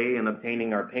delay in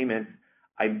obtaining our payments,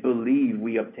 I believe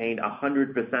we obtained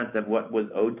 100% of what was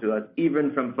owed to us,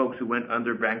 even from folks who went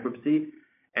under bankruptcy.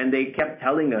 And they kept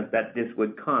telling us that this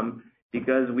would come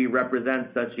because we represent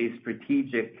such a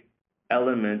strategic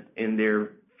element in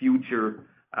their future,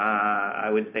 I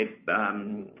would say,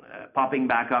 popping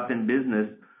back up in business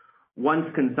once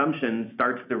consumption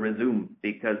starts to resume.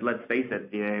 Because let's face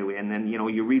it, and then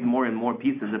you read more and more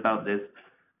pieces about this.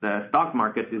 The stock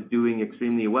market is doing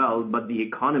extremely well, but the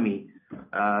economy,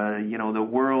 the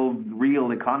world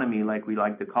real economy, like we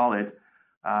like to call it,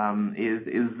 is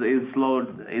slow.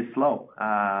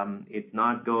 It's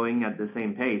not going at the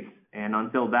same pace, and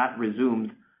until that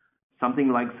resumes, something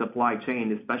like supply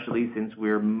chain, especially since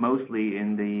we're mostly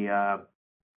in the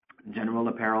general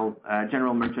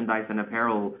merchandise and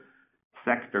apparel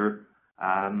sector,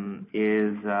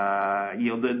 is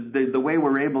the way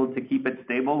we're able to keep it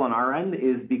stable on our end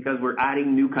is because we're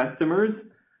adding new customers,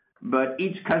 but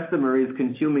each customer is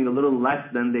consuming a little less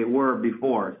than they were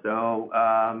before. So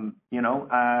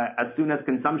as soon as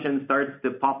consumption starts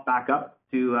to pop back up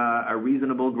to a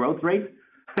reasonable growth rate,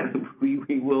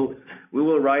 we will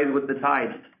rise with the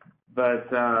tide.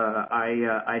 But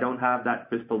I don't have that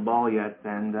crystal ball yet,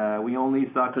 and we only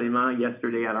saw Clément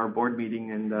yesterday at our board meeting,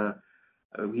 and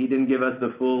he didn't give us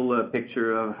the full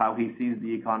picture of how he sees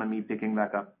the economy picking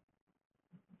back up.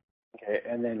 Okay,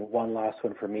 and then one last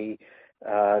one for me.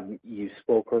 You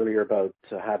spoke earlier about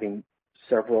having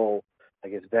several,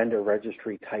 vendor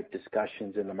registry type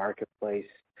discussions in the marketplace.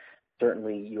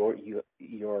 Certainly, your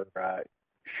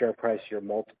share price, your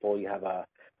multiple, you have a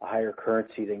higher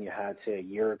currency than you had, say, a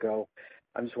year ago.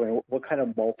 I'm just wondering, what kind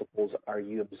of multiples are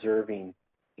you observing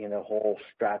in the whole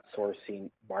strat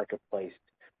sourcing marketplace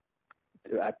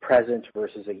at present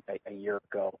versus a year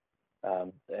ago? Are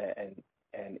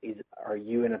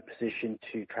you in a position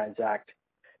to transact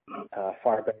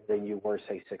far better than you were,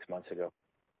 say, 6 months ago?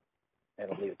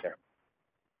 And I'll leave it there.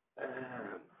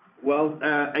 Well,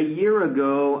 a year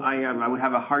ago, I would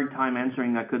have a hard time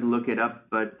answering. I could look it up,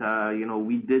 but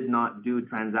we did not do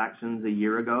transactions a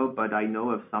year ago. But I know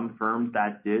of some firms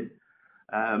that did.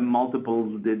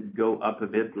 Multiples did go up a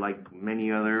bit, like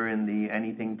many other in the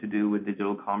anything to do with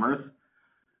digital commerce.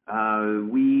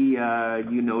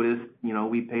 You noticed,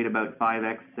 we paid about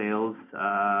 5x sales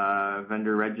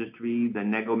vendor registry. The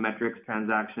Negometrix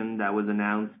transaction that was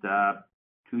announced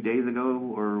 2 days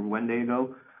ago or 1 day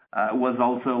ago was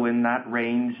also in that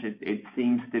range. It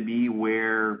seems to be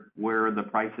where the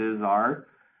prices are.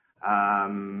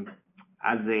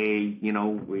 As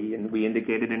we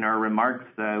indicated in our remarks,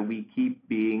 we keep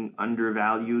being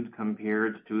undervalued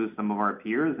compared to some of our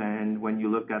peers. And when you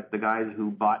look at the guys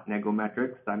who bought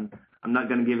Negometrix, I'm not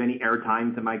going to give any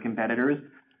airtime to my competitors,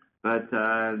 but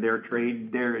their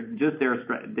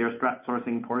strat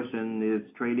sourcing portion is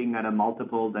trading at a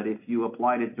multiple that if you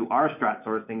applied it to our strat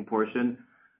sourcing portion,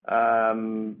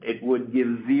 it would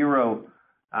give zero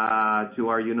to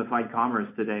our unified commerce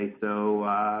today. So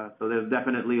there's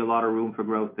definitely a lot of room for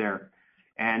growth there.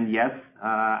 And yes,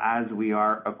 as we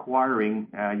are acquiring,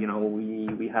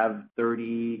 we have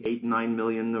 38.9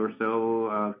 million or so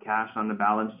of cash on the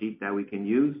balance sheet that we can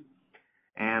use.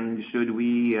 And should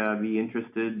we be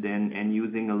interested in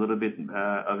using a little bit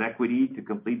of equity to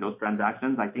complete those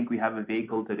transactions, I think we have a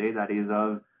vehicle today that is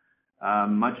of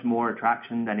much more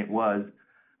attraction than it was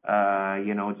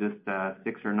just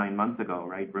 6 or 9 months ago,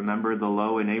 right? Remember, the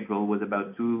low in April was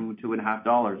about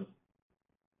 $2.50.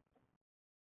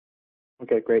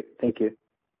 Okay, great. Thank you.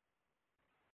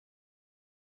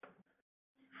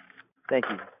 Thank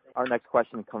you. Our next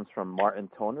question comes from Martin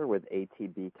Toner with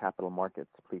ATB Capital Markets.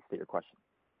 Please state your question.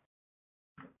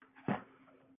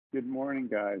 Good morning,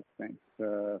 guys. Thanks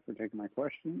for taking my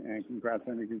question, and congrats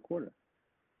on a good quarter.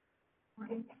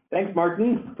 Thanks,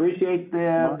 Martin. Appreciate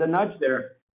the nudge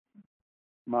there.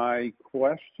 My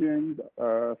question,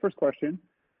 first question,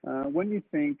 when do you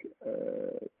think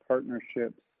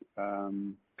partnerships,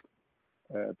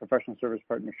 professional service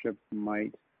partnerships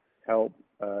might help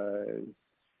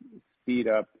speed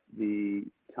up the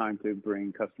time to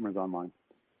bring customers online?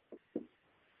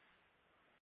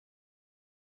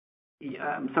 Yeah,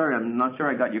 I'm sorry, I'm not sure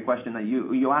I got your question.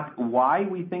 You asked why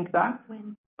we think that?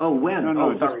 When? Oh, when?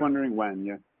 No, just wondering when,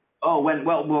 yeah. Oh, when?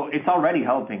 Well, it's already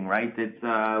helping, right? It's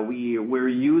we're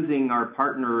using our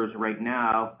partners right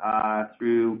now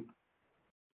through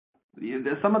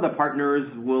some of the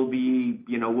partners will be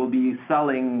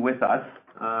selling with us.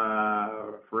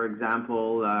 For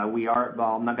example,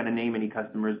 I'm not going to name any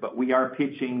customers, but we are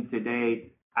pitching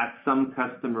today at some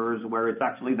customers where it's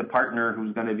actually the partner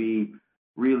who's going to be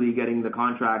really getting the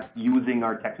contract using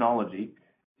our technology.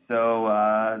 So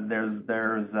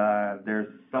there's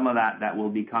some of that will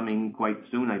be coming quite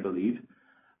soon, I believe.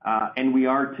 And we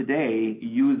are today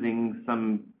using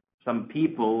some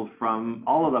people from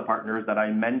all of the partners that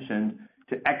I mentioned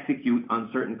to execute on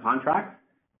certain contracts,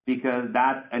 because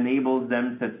that enables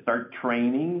them to start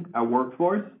training a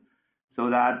workforce, so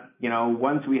that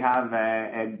once we have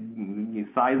a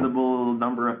sizable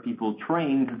number of people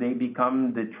trained, they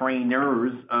become the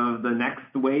trainers of the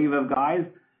next wave of guys,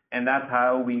 and that's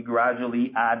how we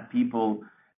gradually add people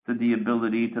to the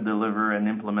ability to deliver and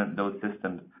implement those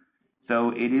systems.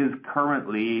 So it is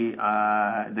currently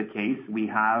the case. We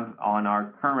have on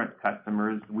our current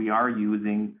customers, we are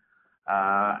using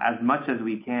as much as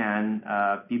we can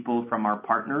people from our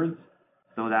partners,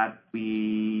 so that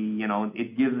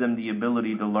it gives them the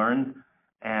ability to learn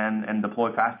and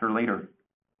deploy faster later.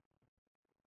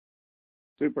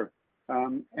 Super.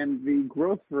 And the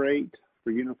growth rate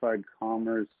for Unified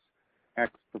Commerce X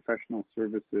professional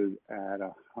services at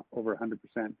over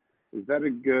 100%, is that a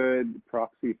good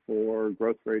proxy for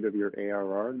growth rate of your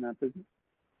ARR in that business?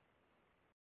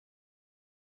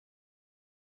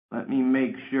 Let me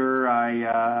make sure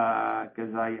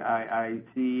because I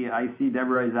see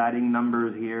Deborah is adding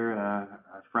numbers here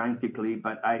frantically,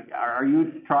 but are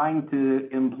you trying to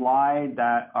imply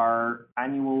that our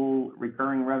annual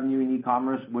recurring revenue in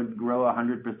e-commerce would grow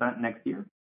 100% next year?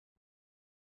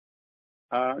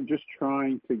 Just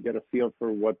trying to get a feel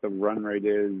for what the run rate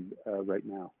is right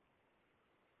now.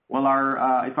 Well,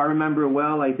 if I remember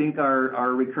well, I think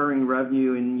our recurring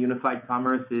revenue in Unified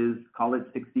Commerce is, call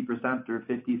it 60% or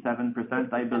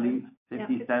 57%, I believe.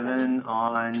 57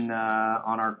 on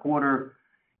our quarter.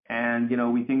 And,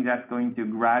 we think that's going to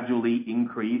gradually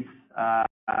increase as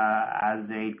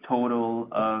a total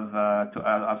of,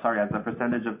 as a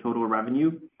percentage of total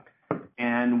revenue.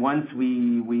 And once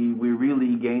we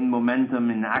really gain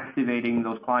momentum in activating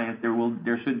those clients,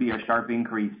 there should be a sharp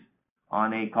increase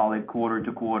on a, call it,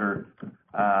 quarter-to-quarter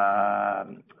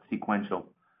sequential.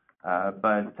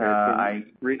 But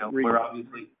we're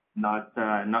obviously not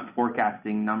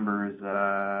forecasting numbers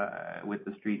with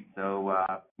the street. So,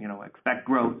 expect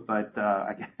growth, but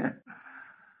I can't.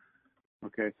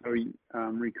 Okay, so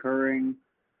recurring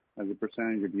as a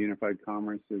percentage of Unified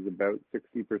Commerce is about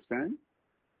 60%?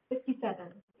 57.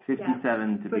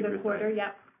 57 to be precise. For the quarter,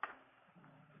 yeah.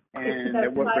 And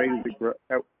at what rate is it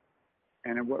growing?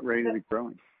 And at what rate is it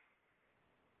growing?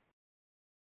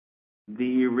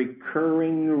 The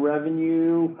recurring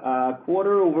revenue,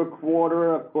 quarter over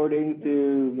quarter, according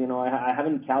to, I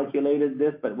haven't calculated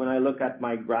this, but when I look at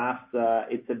my graphs,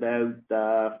 it's about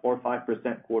 4 or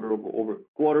 5% quarter over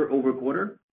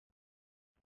quarter.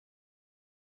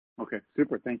 Okay,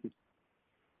 super. Thank you.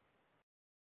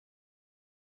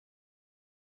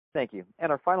 Thank you.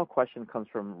 And our final question comes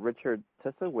from Richard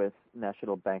Tissa with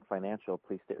National Bank Financial.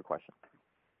 Please state your question.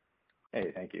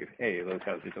 Hey, thank you. Hey, Luke,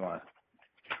 how's it going?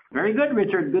 Very good,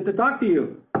 Richard. Good to talk to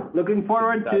you. Looking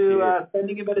forward to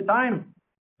spending a bit of time.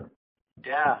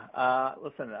 Yeah.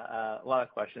 Listen, a lot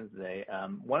of questions today.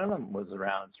 One of them was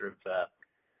around sort of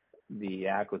the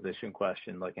acquisition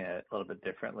question, looking at it a little bit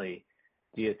differently.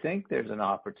 Do you think there's an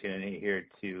opportunity here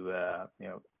to,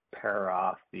 pair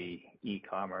off the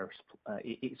e-commerce,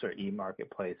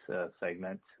 e-marketplace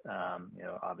segment?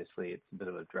 Obviously it's a bit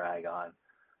of a drag on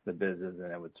the business,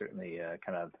 and it would certainly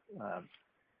kind of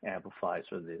amplify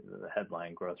sort of the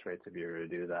headline growth rates if you were to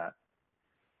do that.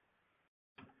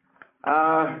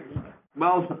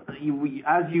 Well,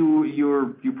 as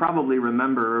you probably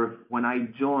remember, when I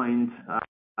joined,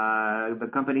 the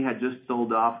company had just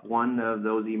sold off one of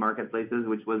those e-marketplaces,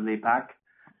 which was NAPAC.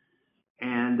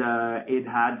 and it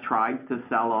had tried to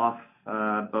sell off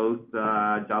both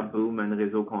JobBoom and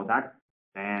Réseau Contact,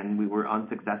 and we were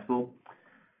unsuccessful.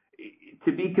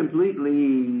 To be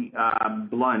completely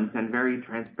blunt and very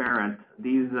transparent,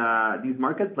 these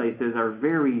marketplaces are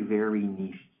very, very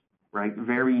niched, right?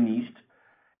 Very niched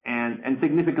and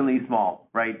significantly small,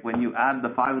 right? When you add the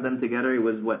 5 of them together, it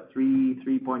was what,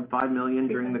 3.5 million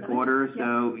during the quarter. Yeah.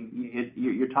 So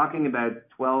you're talking about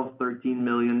 $12-13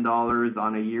 million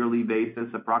on a yearly basis,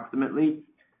 approximately.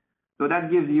 So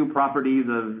that gives you properties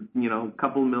of a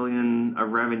couple million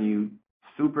of revenue,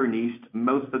 super niched,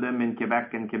 most of them in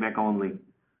Quebec and Quebec only.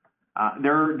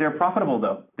 They're profitable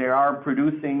though. They are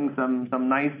producing some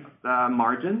nice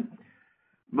margin.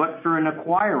 But for an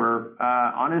acquirer,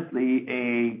 honestly,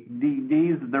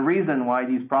 the reason why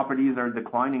these properties are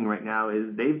declining right now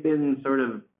is they've been sort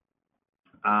of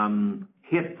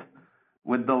hit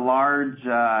with the large,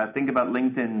 think about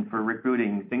LinkedIn for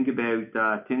recruiting, think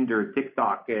about Tinder,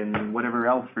 TikTok, and whatever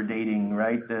else for dating,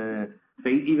 right?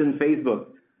 Even Facebook.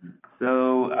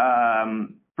 So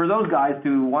for those guys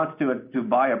who wants to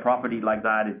buy a property like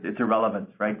that, it's irrelevant,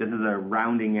 right? This is a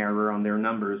rounding error on their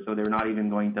numbers, so they're not even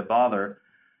going to bother.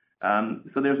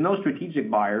 So there's no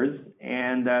strategic buyers,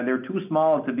 and they're too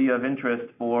small to be of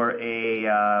interest for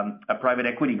a private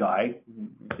equity guy.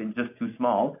 It's just too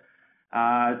small.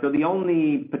 So the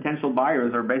only potential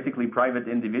buyers are basically private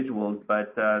individuals,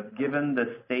 but given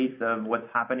the state of what's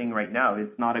happening right now,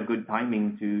 it's not a good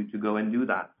timing to go and do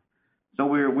that. So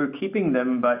we're keeping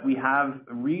them, but we have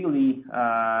really,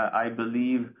 I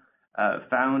believe,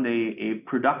 found a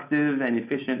productive and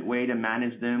efficient way to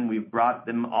manage them. We've brought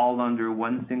them all under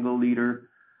one single leader.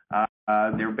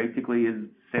 There basically is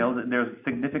sales. There's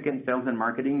significant sales and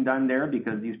marketing done there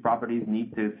because these properties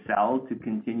need to sell to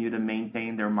continue to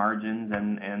maintain their margins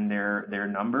and their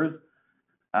numbers.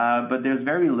 But there's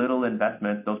very little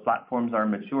investment. Those platforms are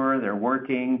mature. They're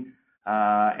working.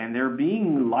 And they're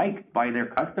being liked by their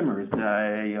customers.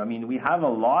 I mean, we have a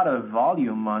lot of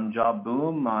volume on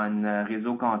JobBoom, on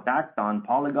Réseau Contact, on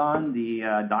Polygon,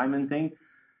 the diamond thing,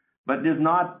 but there's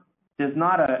not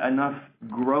enough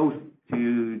growth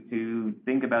to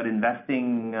think about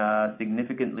investing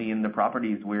significantly in the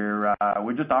properties. We're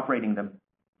just operating them.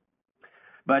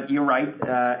 But you're right,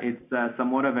 it's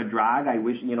somewhat of a drag. I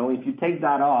wish, if you take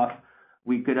that off,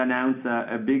 we could announce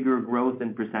a bigger growth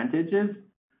in percentages.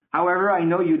 However, I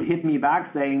know you'd hit me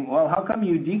back saying, well, how come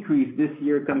you decreased this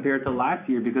year compared to last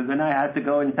year? Because then I had to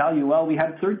go and tell you, well, we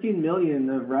had 13 million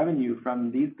of revenue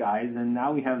from these guys, and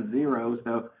now we have 0.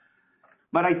 So,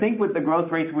 but I think with the growth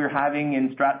rates we're having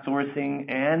in strat sourcing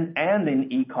and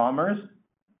in e-commerce,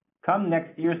 come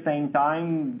next year, same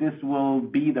time, this will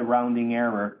be the rounding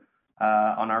error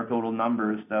on our total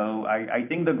numbers. So I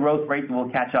think the growth rate will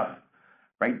catch up.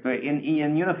 Right,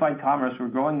 in Unified Commerce, we're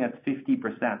growing at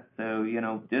 50%.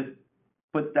 So just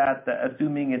put that,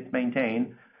 assuming it's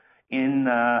maintained. In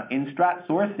strat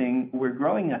sourcing, we're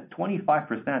growing at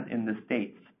 25% in the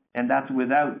States, and that's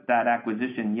without that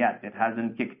acquisition yet. It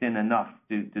hasn't kicked in enough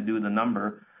to do the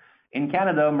number. In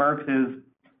Canada, Merx there's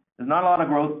not a lot of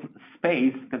growth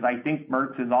space because I think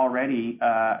Merx is already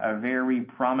a very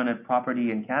prominent property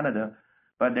in Canada.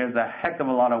 But there's a heck of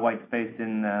a lot of white space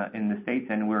in the States,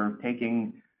 and we're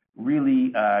taking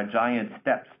really giant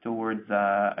steps towards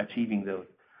achieving those.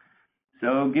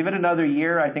 So give it another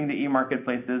year. I think the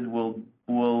e-marketplaces will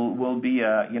be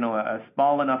a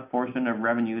small enough portion of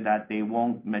revenue that they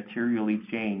won't materially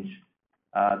change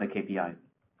the KPIs.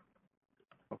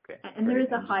 Okay. And there is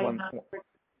a high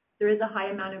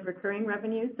amount of recurring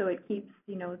revenue, so it keeps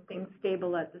things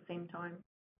stable at the same time.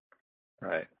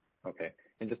 Right. Okay.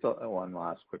 And just one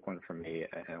last quick one from me,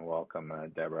 and welcome,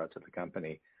 Deborah, to the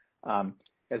company.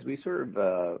 As we sort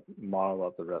of model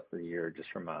out the rest of the year,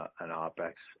 just from an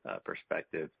OPEX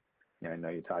perspective, I know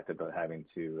you talked about having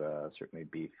to certainly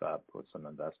beef up with some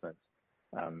investments.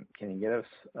 Can you give us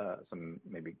some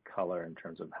maybe color in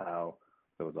terms of how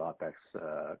those OPEX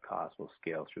costs will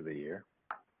scale through the year?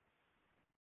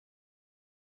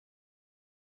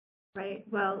 Right.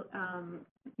 Well,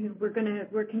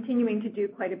 we're continuing to do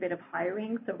quite a bit of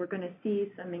hiring, so we're going to see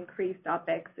some increased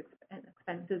OPEX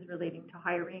expenses relating to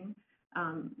hiring.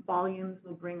 Volumes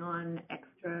will bring on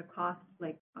extra costs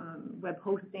like web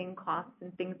hosting costs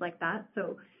and things like that.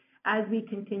 So as we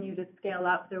continue to scale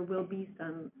up, there will be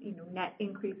some net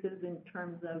increases in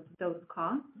terms of those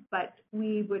costs, but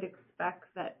we would expect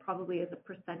that probably as a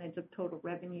percentage of total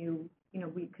revenue,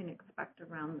 we can expect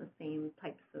around the same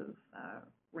types of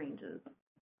ranges.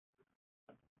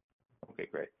 Okay,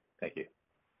 great. Thank you.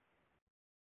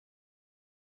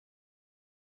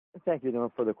 Thank you.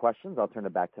 No further questions. I'll turn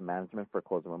it back to management for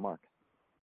closing remarks.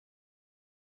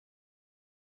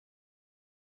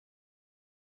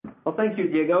 Well, thank you,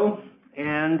 Diego.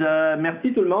 And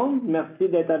merci tout le monde. Merci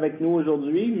d'être avec nous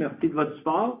aujourd'hui. Merci de votre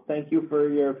support. Thank you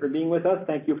for being with us.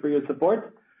 Thank you for your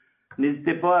support.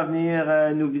 N'hésitez pas à venir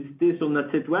nous visiter sur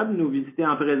notre site web. Nous visiter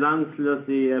en présence, là,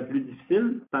 c'est plus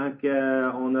difficile tant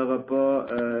qu'on n'aura pas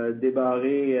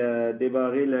débarré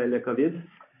le COVID.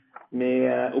 Mais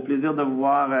au plaisir de vous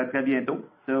voir très bientôt.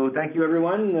 So thank you,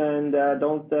 everyone, and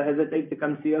don't hesitate to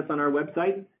come see us on our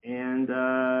website, and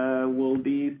we'll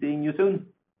be seeing you soon.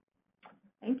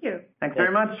 Thank you. Thanks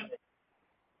very much.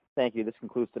 Thank you. This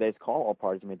concludes today's call. All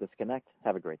parties may disconnect.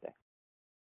 Have a great day.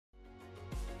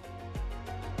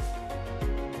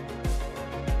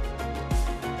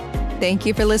 Thank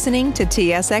you for listening to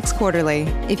TSX Quarterly.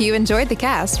 If you enjoyed the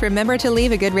cast, remember to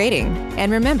leave a good rating.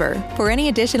 And remember, for any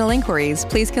additional inquiries,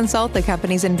 please consult the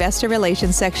company's investor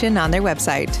relations section on their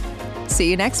website. See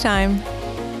you next time.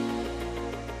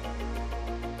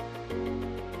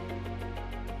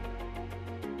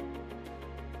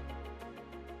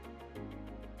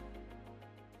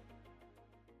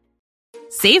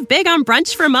 Save big on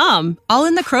brunch for mom, all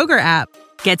in the Kroger app.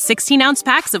 Get 16-ounce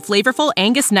packs of flavorful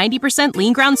Angus 90%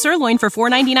 lean ground sirloin for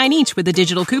 $4.99 each with a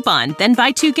digital coupon. Then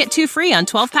buy 2, get 2 free on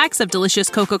 12 packs of delicious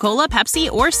Coca-Cola,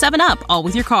 Pepsi, or 7-Up, all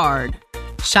with your card.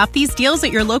 Shop these deals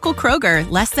at your local Kroger,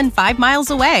 less than 5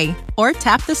 miles away. Or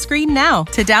tap the screen now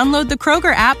to download the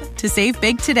Kroger app to save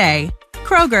big today.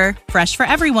 Kroger, fresh for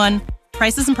everyone.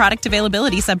 Prices and product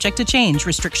availability subject to change.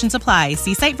 Restrictions apply.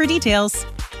 See site for details.